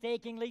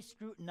painstakingly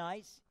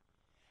scrutinized.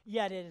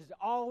 Yet it has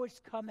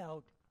always come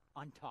out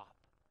on top.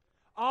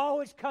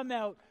 Always come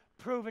out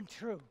proven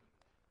true.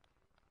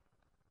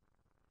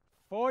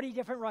 40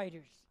 different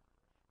writers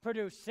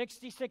produced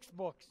 66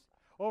 books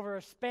over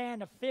a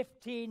span of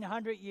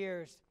 1,500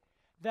 years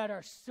that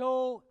are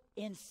so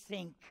in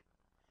sync.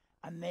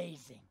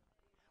 Amazing.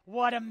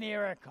 What a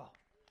miracle.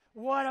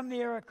 What a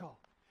miracle.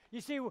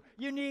 You see, I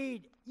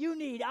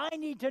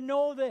need to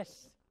know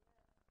this.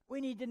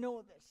 We need to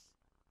know this.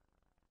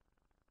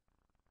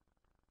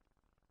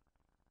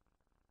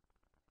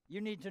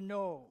 You need to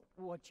know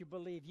what you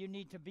believe. You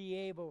need to be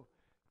able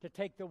to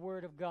take the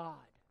Word of God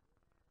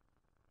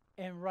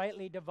and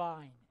rightly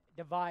divide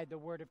the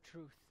word of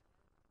truth.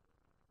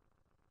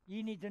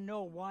 You need to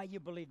know why you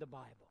believe the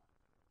Bible.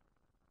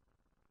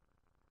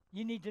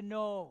 You need to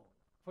know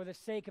for the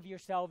sake of your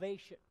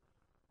salvation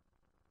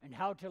and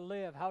how to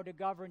live, how to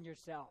govern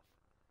yourself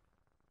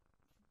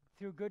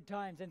through good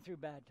times and through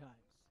bad times.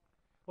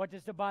 What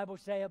does the Bible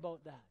say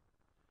about that?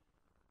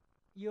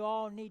 You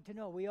all need to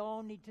know. We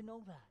all need to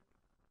know that.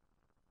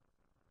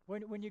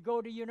 When you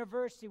go to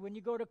university, when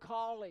you go to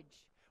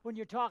college, when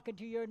you're talking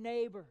to your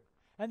neighbor,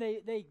 And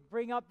they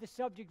bring up the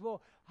subject,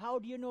 well, how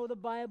do you know the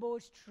Bible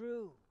is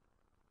true?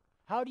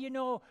 How do you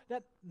know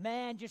that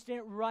man just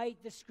didn't write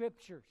the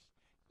Scriptures?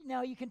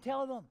 Now you can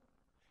tell them.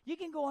 You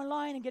can go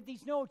online and get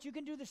these notes. You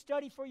can do the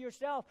study for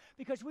yourself,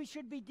 because we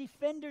should be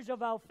defenders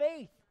of our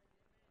faith.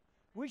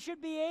 We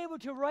should be able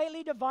to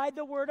rightly divide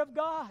the Word of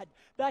God.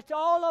 That's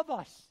all of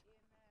us.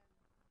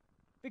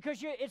 Because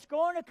it's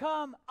going to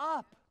come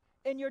up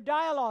in your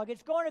dialogue.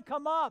 It's going to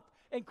come up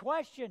in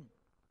question.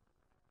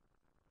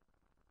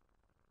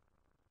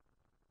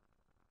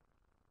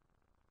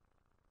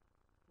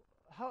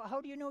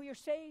 How do you know you're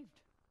saved?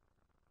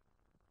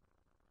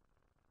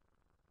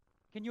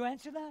 Can you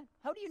answer that?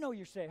 How do you know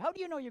you're saved? How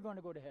do you know you're going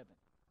to go to heaven?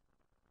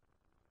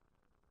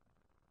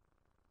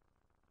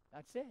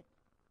 That's it.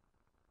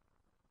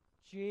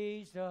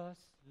 Jesus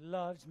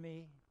loves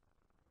me.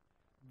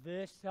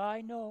 This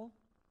I know.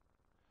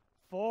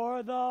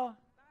 For the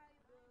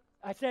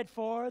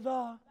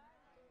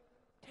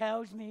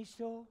tells me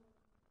so.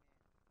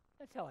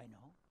 That's how I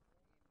know.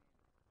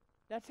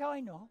 That's how I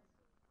know.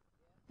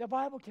 The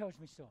Bible tells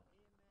me so.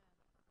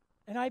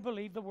 And I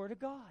believe the Word of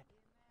God.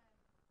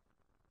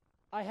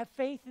 I have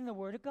faith in the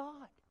Word of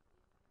God.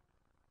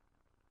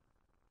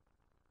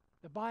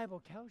 The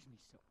Bible tells me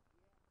so.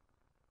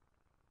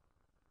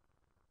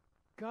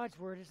 God's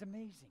Word is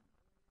amazing.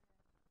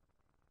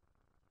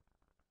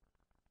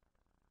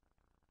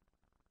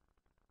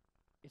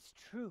 It's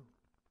true.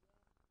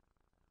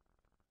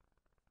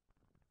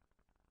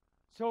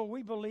 So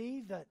we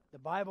believe that the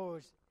Bible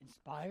is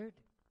inspired.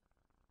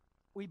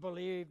 We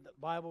believe the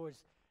Bible is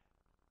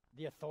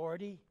the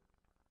authority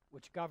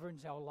which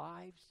governs our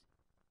lives.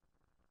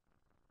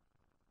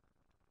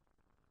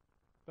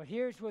 But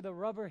here's where the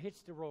rubber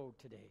hits the road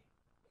today.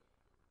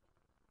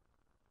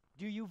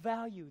 Do you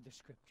value the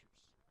Scriptures?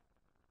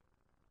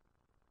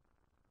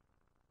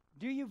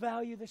 Do you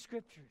value the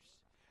Scriptures?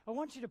 I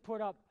want you to put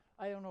up,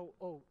 I don't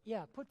know,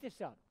 put this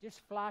up. Just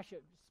splash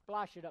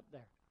it up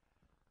there.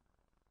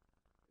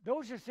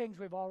 Those are things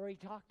we've already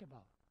talked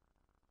about.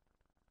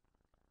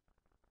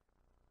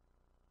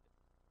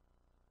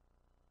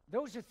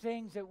 Those are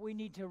things that we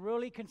need to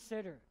really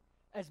consider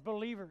as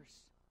believers.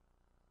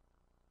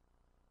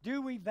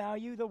 Do we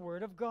value the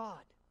Word of God?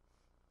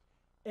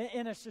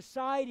 In a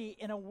society,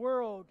 in a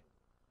world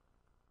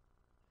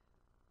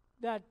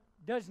that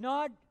does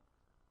not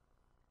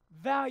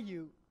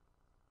value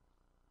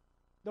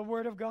the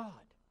Word of God.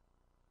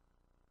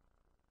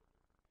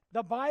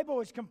 The Bible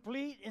is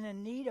complete and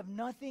in need of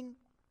nothing.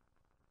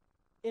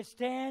 It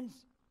stands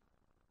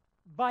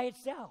by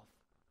itself.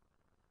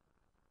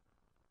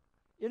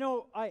 You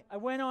know, I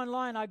went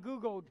online, I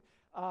Googled,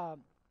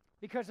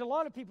 because a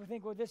lot of people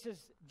think, well, this is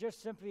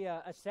just simply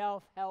a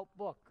self-help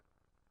book.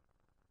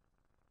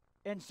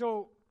 And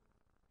so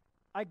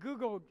I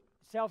Googled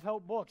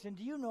self-help books, and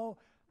do you know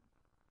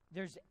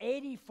there's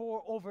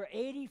over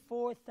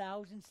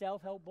 84,000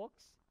 self-help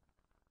books?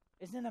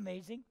 Isn't it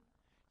amazing?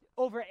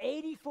 Over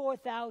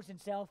 84,000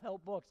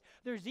 self-help books.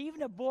 There's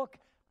even a book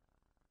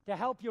to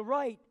help you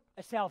write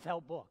a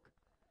self-help book.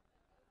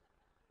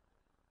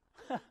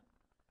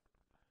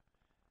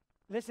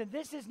 Listen,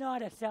 this is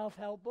not a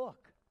self-help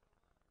book.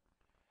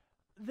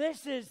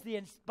 This is the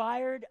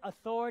inspired,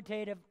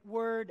 authoritative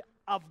Word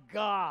of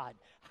God.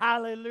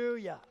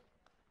 Hallelujah.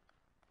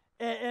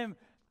 And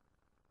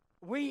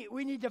we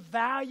need to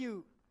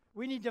value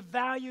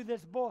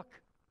this book.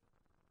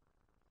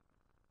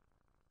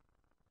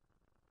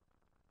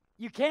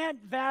 You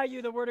can't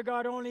value the Word of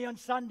God only on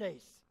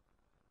Sundays.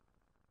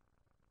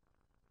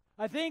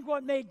 I think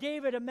what made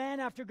David a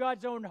man after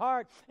God's own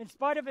heart, in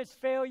spite of his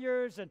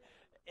failures and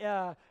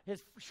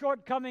his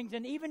shortcomings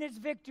and even his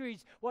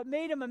victories, what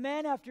made him a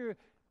man after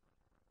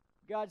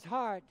God's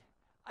heart,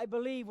 I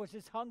believe, was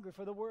his hunger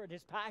for the Word,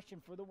 his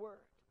passion for the Word.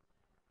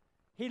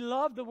 He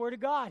loved the Word of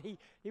God.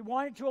 He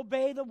wanted to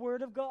obey the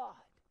Word of God.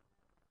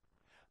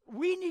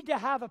 We need to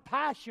have a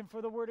passion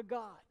for the Word of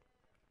God.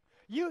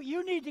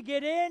 You need to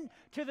get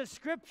into the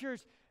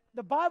Scriptures.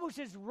 The Bible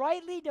says,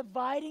 rightly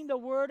dividing the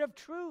word of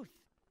truth.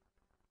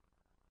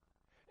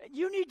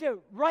 You need to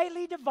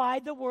rightly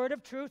divide the word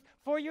of truth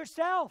for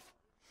yourself.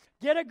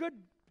 Get a good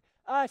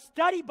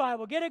study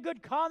Bible. Get a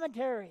good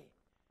commentary.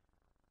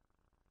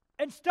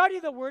 And study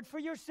the Word for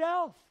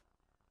yourself.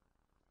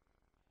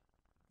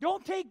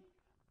 Don't take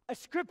a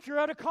Scripture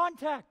out of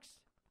context.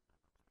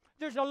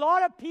 There's a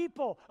lot of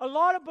people, a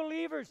lot of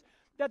believers,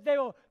 that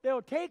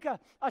they'll take a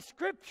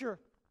Scripture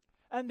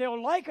and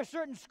they'll like a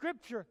certain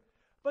Scripture,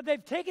 but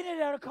they've taken it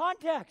out of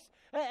context.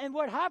 And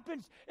what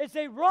happens is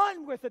they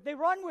run with it,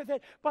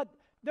 but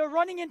they're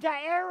running into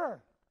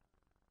error.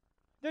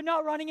 They're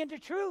not running into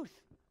truth.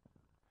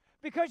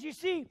 Because you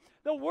see,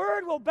 the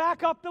Word will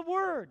back up the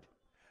Word.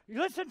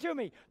 Listen to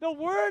me. The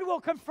Word will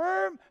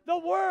confirm the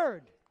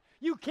Word.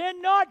 You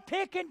cannot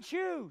pick and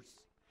choose.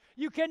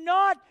 You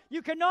cannot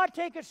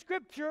take a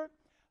Scripture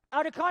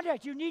out of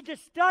context. You need to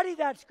study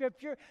that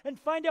Scripture and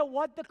find out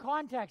what the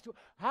context,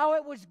 how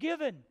it was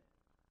given,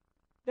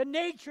 the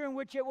nature in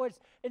which it was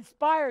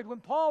inspired. When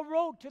Paul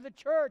wrote to the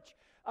church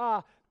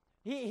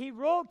He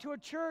wrote to a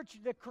church,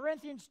 the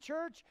Corinthians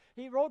church.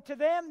 He wrote to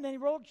them, and then he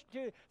wrote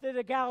to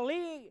the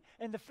Galilee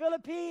and the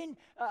Philippines,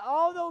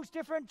 all those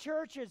different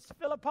churches,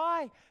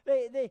 Philippi.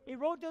 He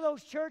wrote to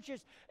those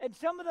churches, and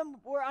some of them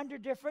were under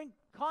different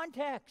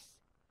contexts.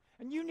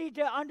 And you need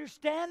to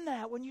understand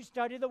that when you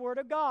study the Word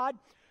of God,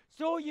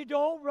 so you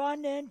don't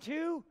run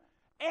into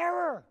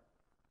error.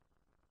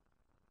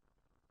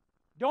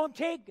 Don't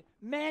take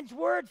man's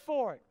word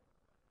for it.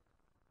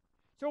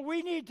 So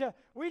we need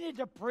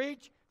to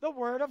preach the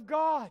Word of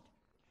God.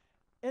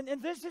 And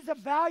this is a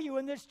value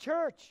in this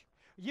church.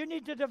 You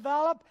need to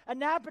develop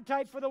an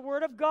appetite for the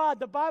Word of God.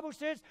 The Bible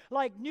says,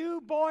 like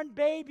newborn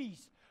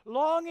babies,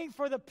 longing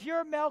for the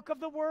pure milk of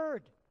the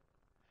Word.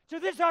 So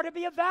this ought to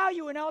be a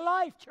value in our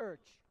life,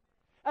 church.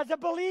 As a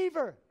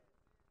believer,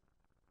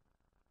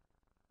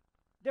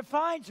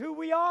 defines who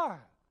we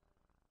are.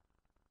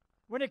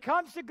 When it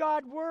comes to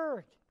God's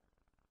Word,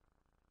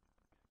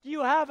 do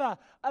you have a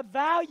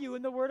value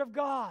in the Word of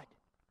God?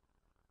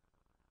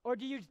 Or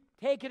do you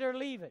take it or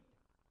leave it?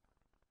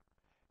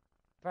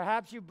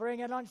 Perhaps you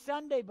bring it on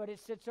Sunday, but it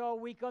sits all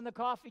week on the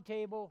coffee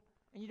table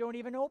and you don't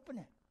even open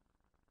it.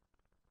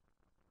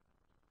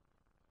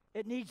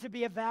 It needs to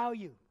be a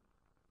value.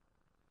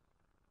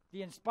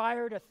 The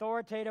inspired,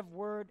 authoritative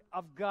Word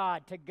of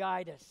God to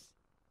guide us.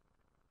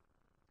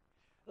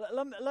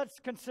 Let's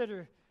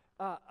consider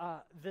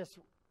this.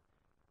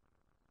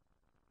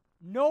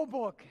 No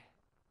book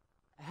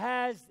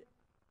has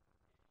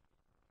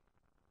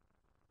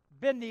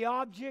been the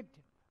object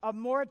of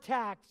more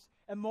attacks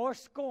and more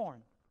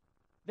scorn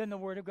than the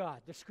Word of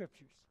God, the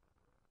Scriptures,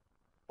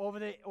 over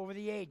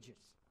the ages.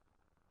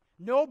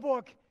 No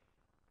book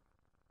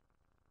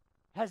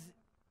has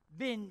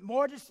been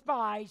more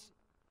despised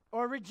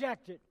or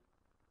rejected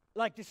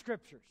like the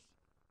Scriptures.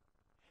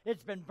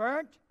 It's been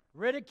burnt,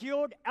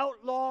 ridiculed,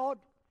 outlawed,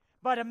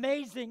 but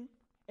amazing,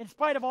 in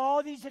spite of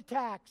all these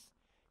attacks,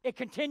 it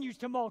continues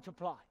to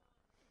multiply.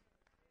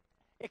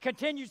 It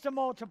continues to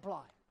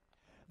multiply.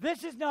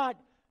 This is not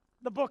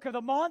the book of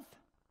the month.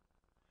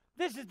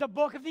 This is the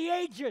book of the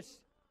ages.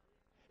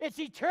 It's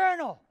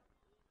eternal.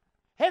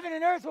 Heaven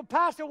and earth will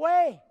pass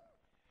away,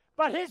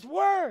 but His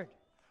Word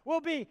will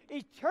be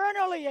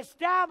eternally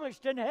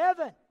established in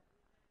heaven.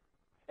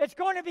 It's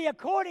going to be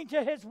according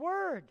to His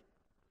Word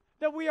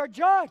that we are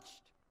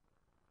judged,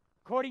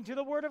 according to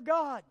the Word of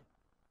God.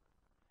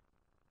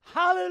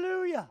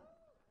 Hallelujah.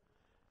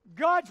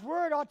 God's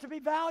Word ought to be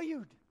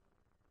valued.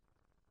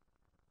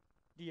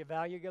 Do you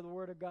value the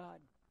Word of God?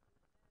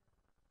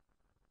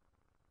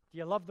 Do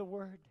you love the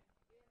Word?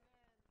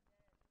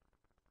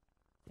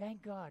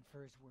 Thank God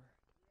for His Word.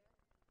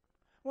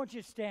 I want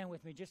you to stand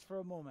with me just for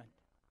a moment.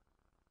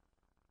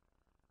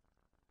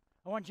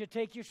 I want you to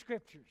take your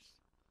Scriptures,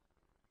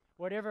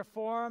 whatever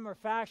form or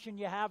fashion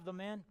you have them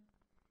in,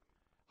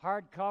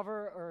 hardcover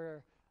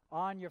or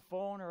on your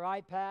phone or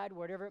iPad,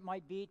 whatever it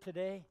might be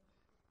today.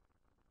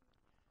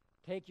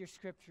 Take your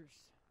Scriptures.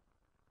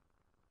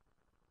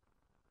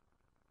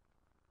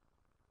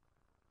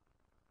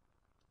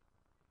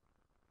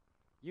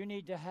 You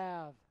need to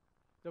have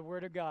the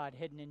Word of God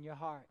hidden in your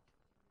heart.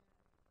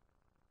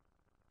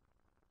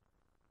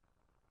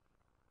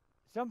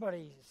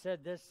 Somebody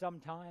said this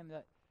sometime,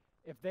 that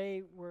if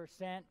they were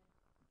sent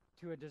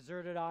to a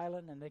deserted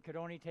island and they could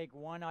only take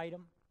one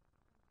item,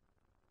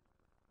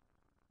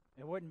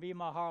 it wouldn't be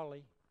my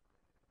Harley.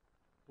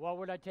 What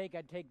would I take?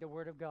 I'd take the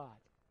Word of God.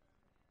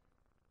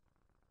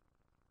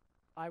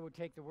 I would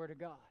take the Word of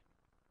God.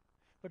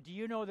 But do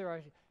you know there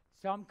are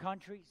some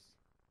countries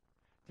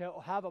to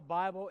have a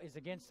Bible is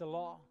against the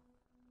law?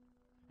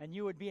 And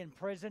you would be in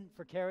prison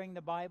for carrying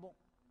the Bible?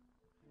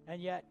 And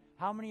yet,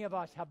 how many of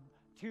us have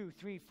 2,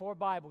 3, 4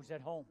 Bibles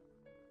at home?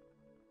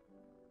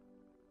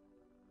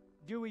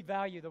 Do we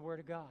value the Word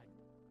of God?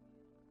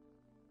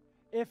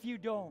 If you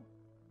don't,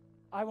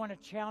 I want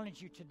to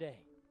challenge you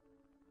today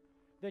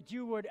that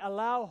you would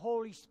allow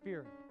Holy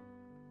Spirit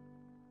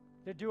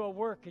to do a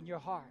work in your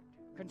heart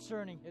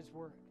concerning His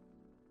Word.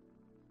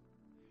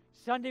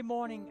 Sunday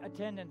morning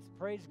attendance,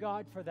 praise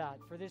God for that,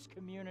 for this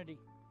community.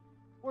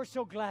 We're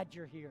so glad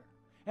you're here,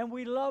 and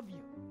we love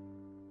you.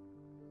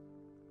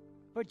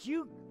 But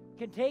you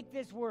can take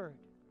this Word,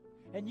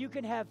 and you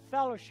can have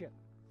fellowship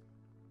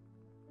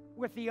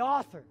with the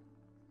author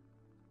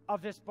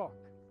of this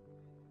book.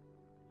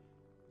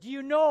 Do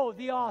you know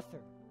the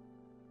author?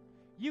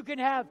 You can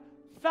have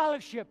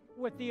fellowship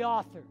with the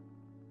author,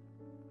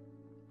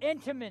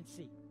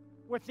 intimacy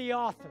with the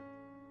author.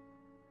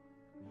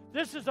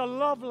 This is a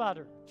love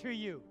letter to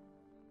you.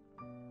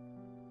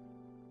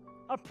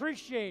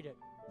 Appreciate it.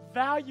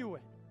 Value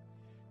it.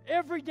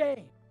 Every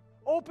day,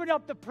 open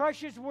up the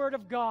precious Word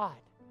of God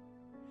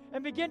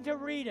and begin to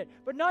read it.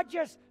 But not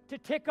just to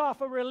tick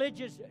off a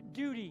religious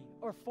duty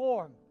or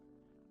form,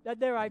 that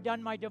there I've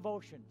done my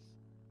devotions.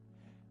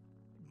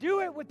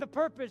 Do it with the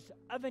purpose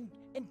of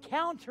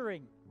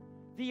encountering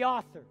the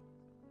author.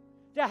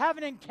 To have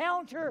an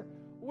encounter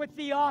with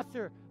the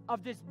author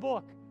of this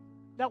book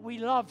that we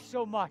love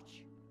so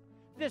much.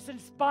 This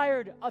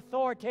inspired,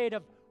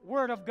 authoritative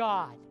Word of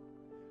God.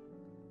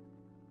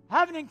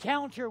 Have an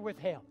encounter with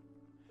Him.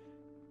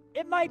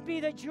 It might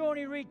be that you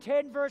only read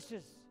 10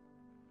 verses,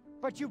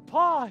 but you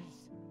pause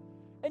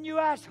and you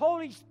ask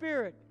Holy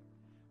Spirit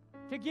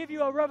to give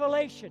you a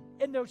revelation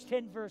in those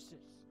 10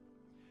 verses.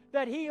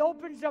 That He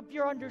opens up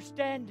your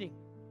understanding,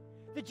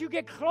 that you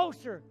get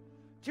closer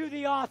to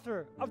the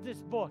author of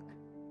this book,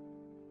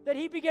 that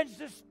He begins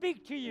to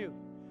speak to you.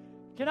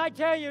 Can I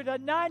tell you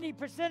that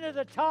 90% of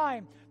the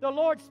time the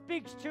Lord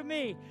speaks to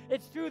me,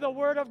 it's through the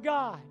Word of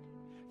God.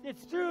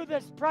 It's through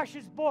this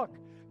precious book.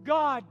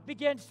 God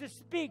begins to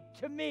speak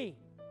to me.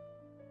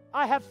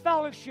 I have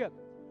fellowship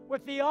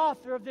with the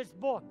author of this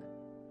book.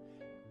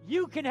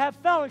 You can have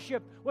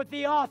fellowship with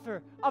the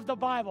author of the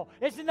Bible.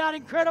 Isn't that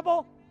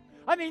incredible?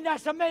 I mean,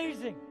 that's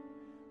amazing.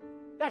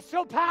 That's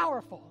so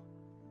powerful.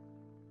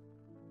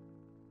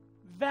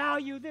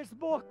 Value this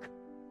book.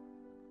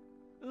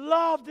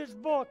 Love this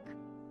book.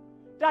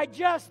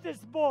 Digest this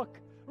book.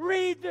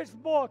 Read this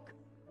book.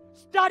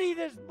 Study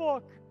this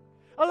book.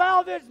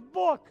 Allow this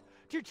book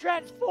to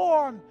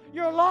transform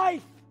your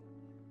life.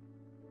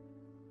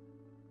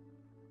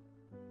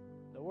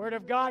 The Word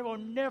of God will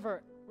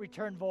never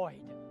return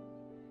void.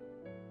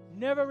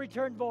 Never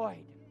return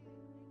void.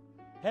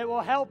 It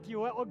will help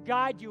you. It will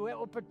guide you. It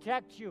will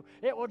protect you.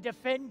 It will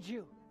defend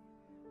you.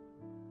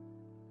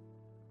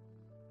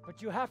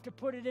 But you have to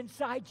put it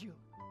inside you.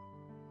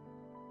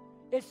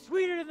 It's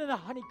sweeter than the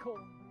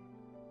honeycomb.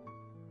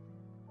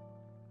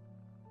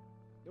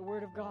 The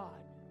Word of God.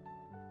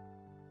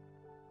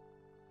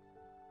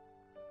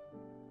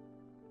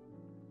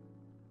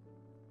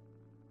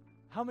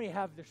 How many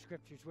have their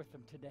scriptures with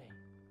them today?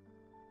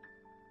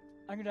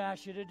 I'm going to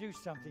ask you to do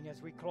something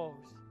as we close.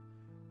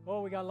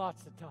 Oh, we got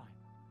lots of time.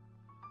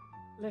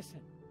 Listen,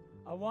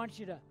 I want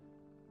you to,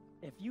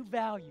 if you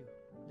value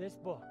this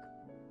book,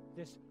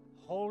 this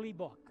holy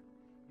book,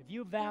 if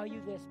you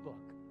value this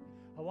book,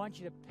 I want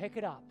you to pick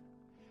it up.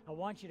 I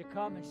want you to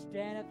come and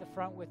stand at the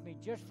front with me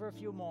just for a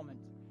few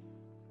moments.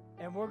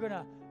 And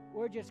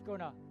we're just going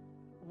to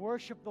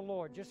worship the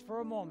Lord just for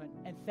a moment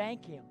and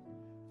thank Him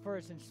for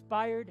His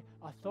inspired,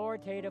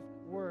 authoritative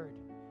word.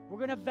 We're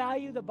going to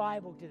value the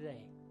Bible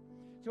today.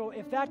 So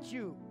if that's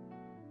you,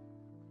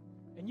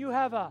 and you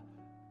have a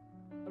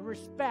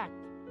respect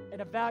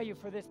and a value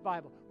for this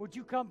Bible, would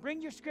you come?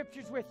 Bring your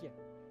scriptures with you.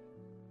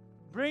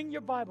 Bring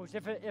your Bibles.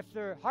 If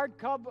they're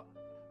hardcover,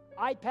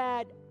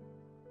 iPad,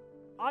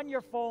 on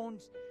your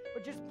phones,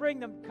 but just bring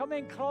them. Come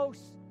in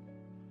close.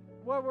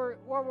 Where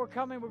we're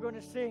coming, we're going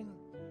to sing.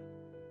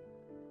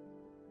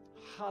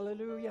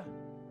 Hallelujah.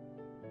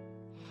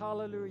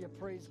 Hallelujah.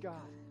 Praise God.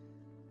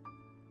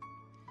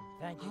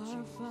 Thank you, Jesus.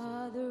 Our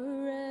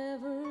Father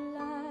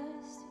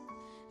everlasting,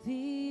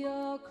 the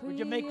all creator. Would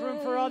you make room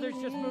for others?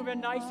 Just move in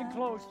nice and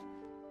close.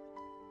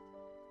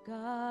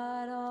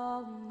 God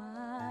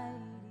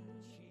Almighty.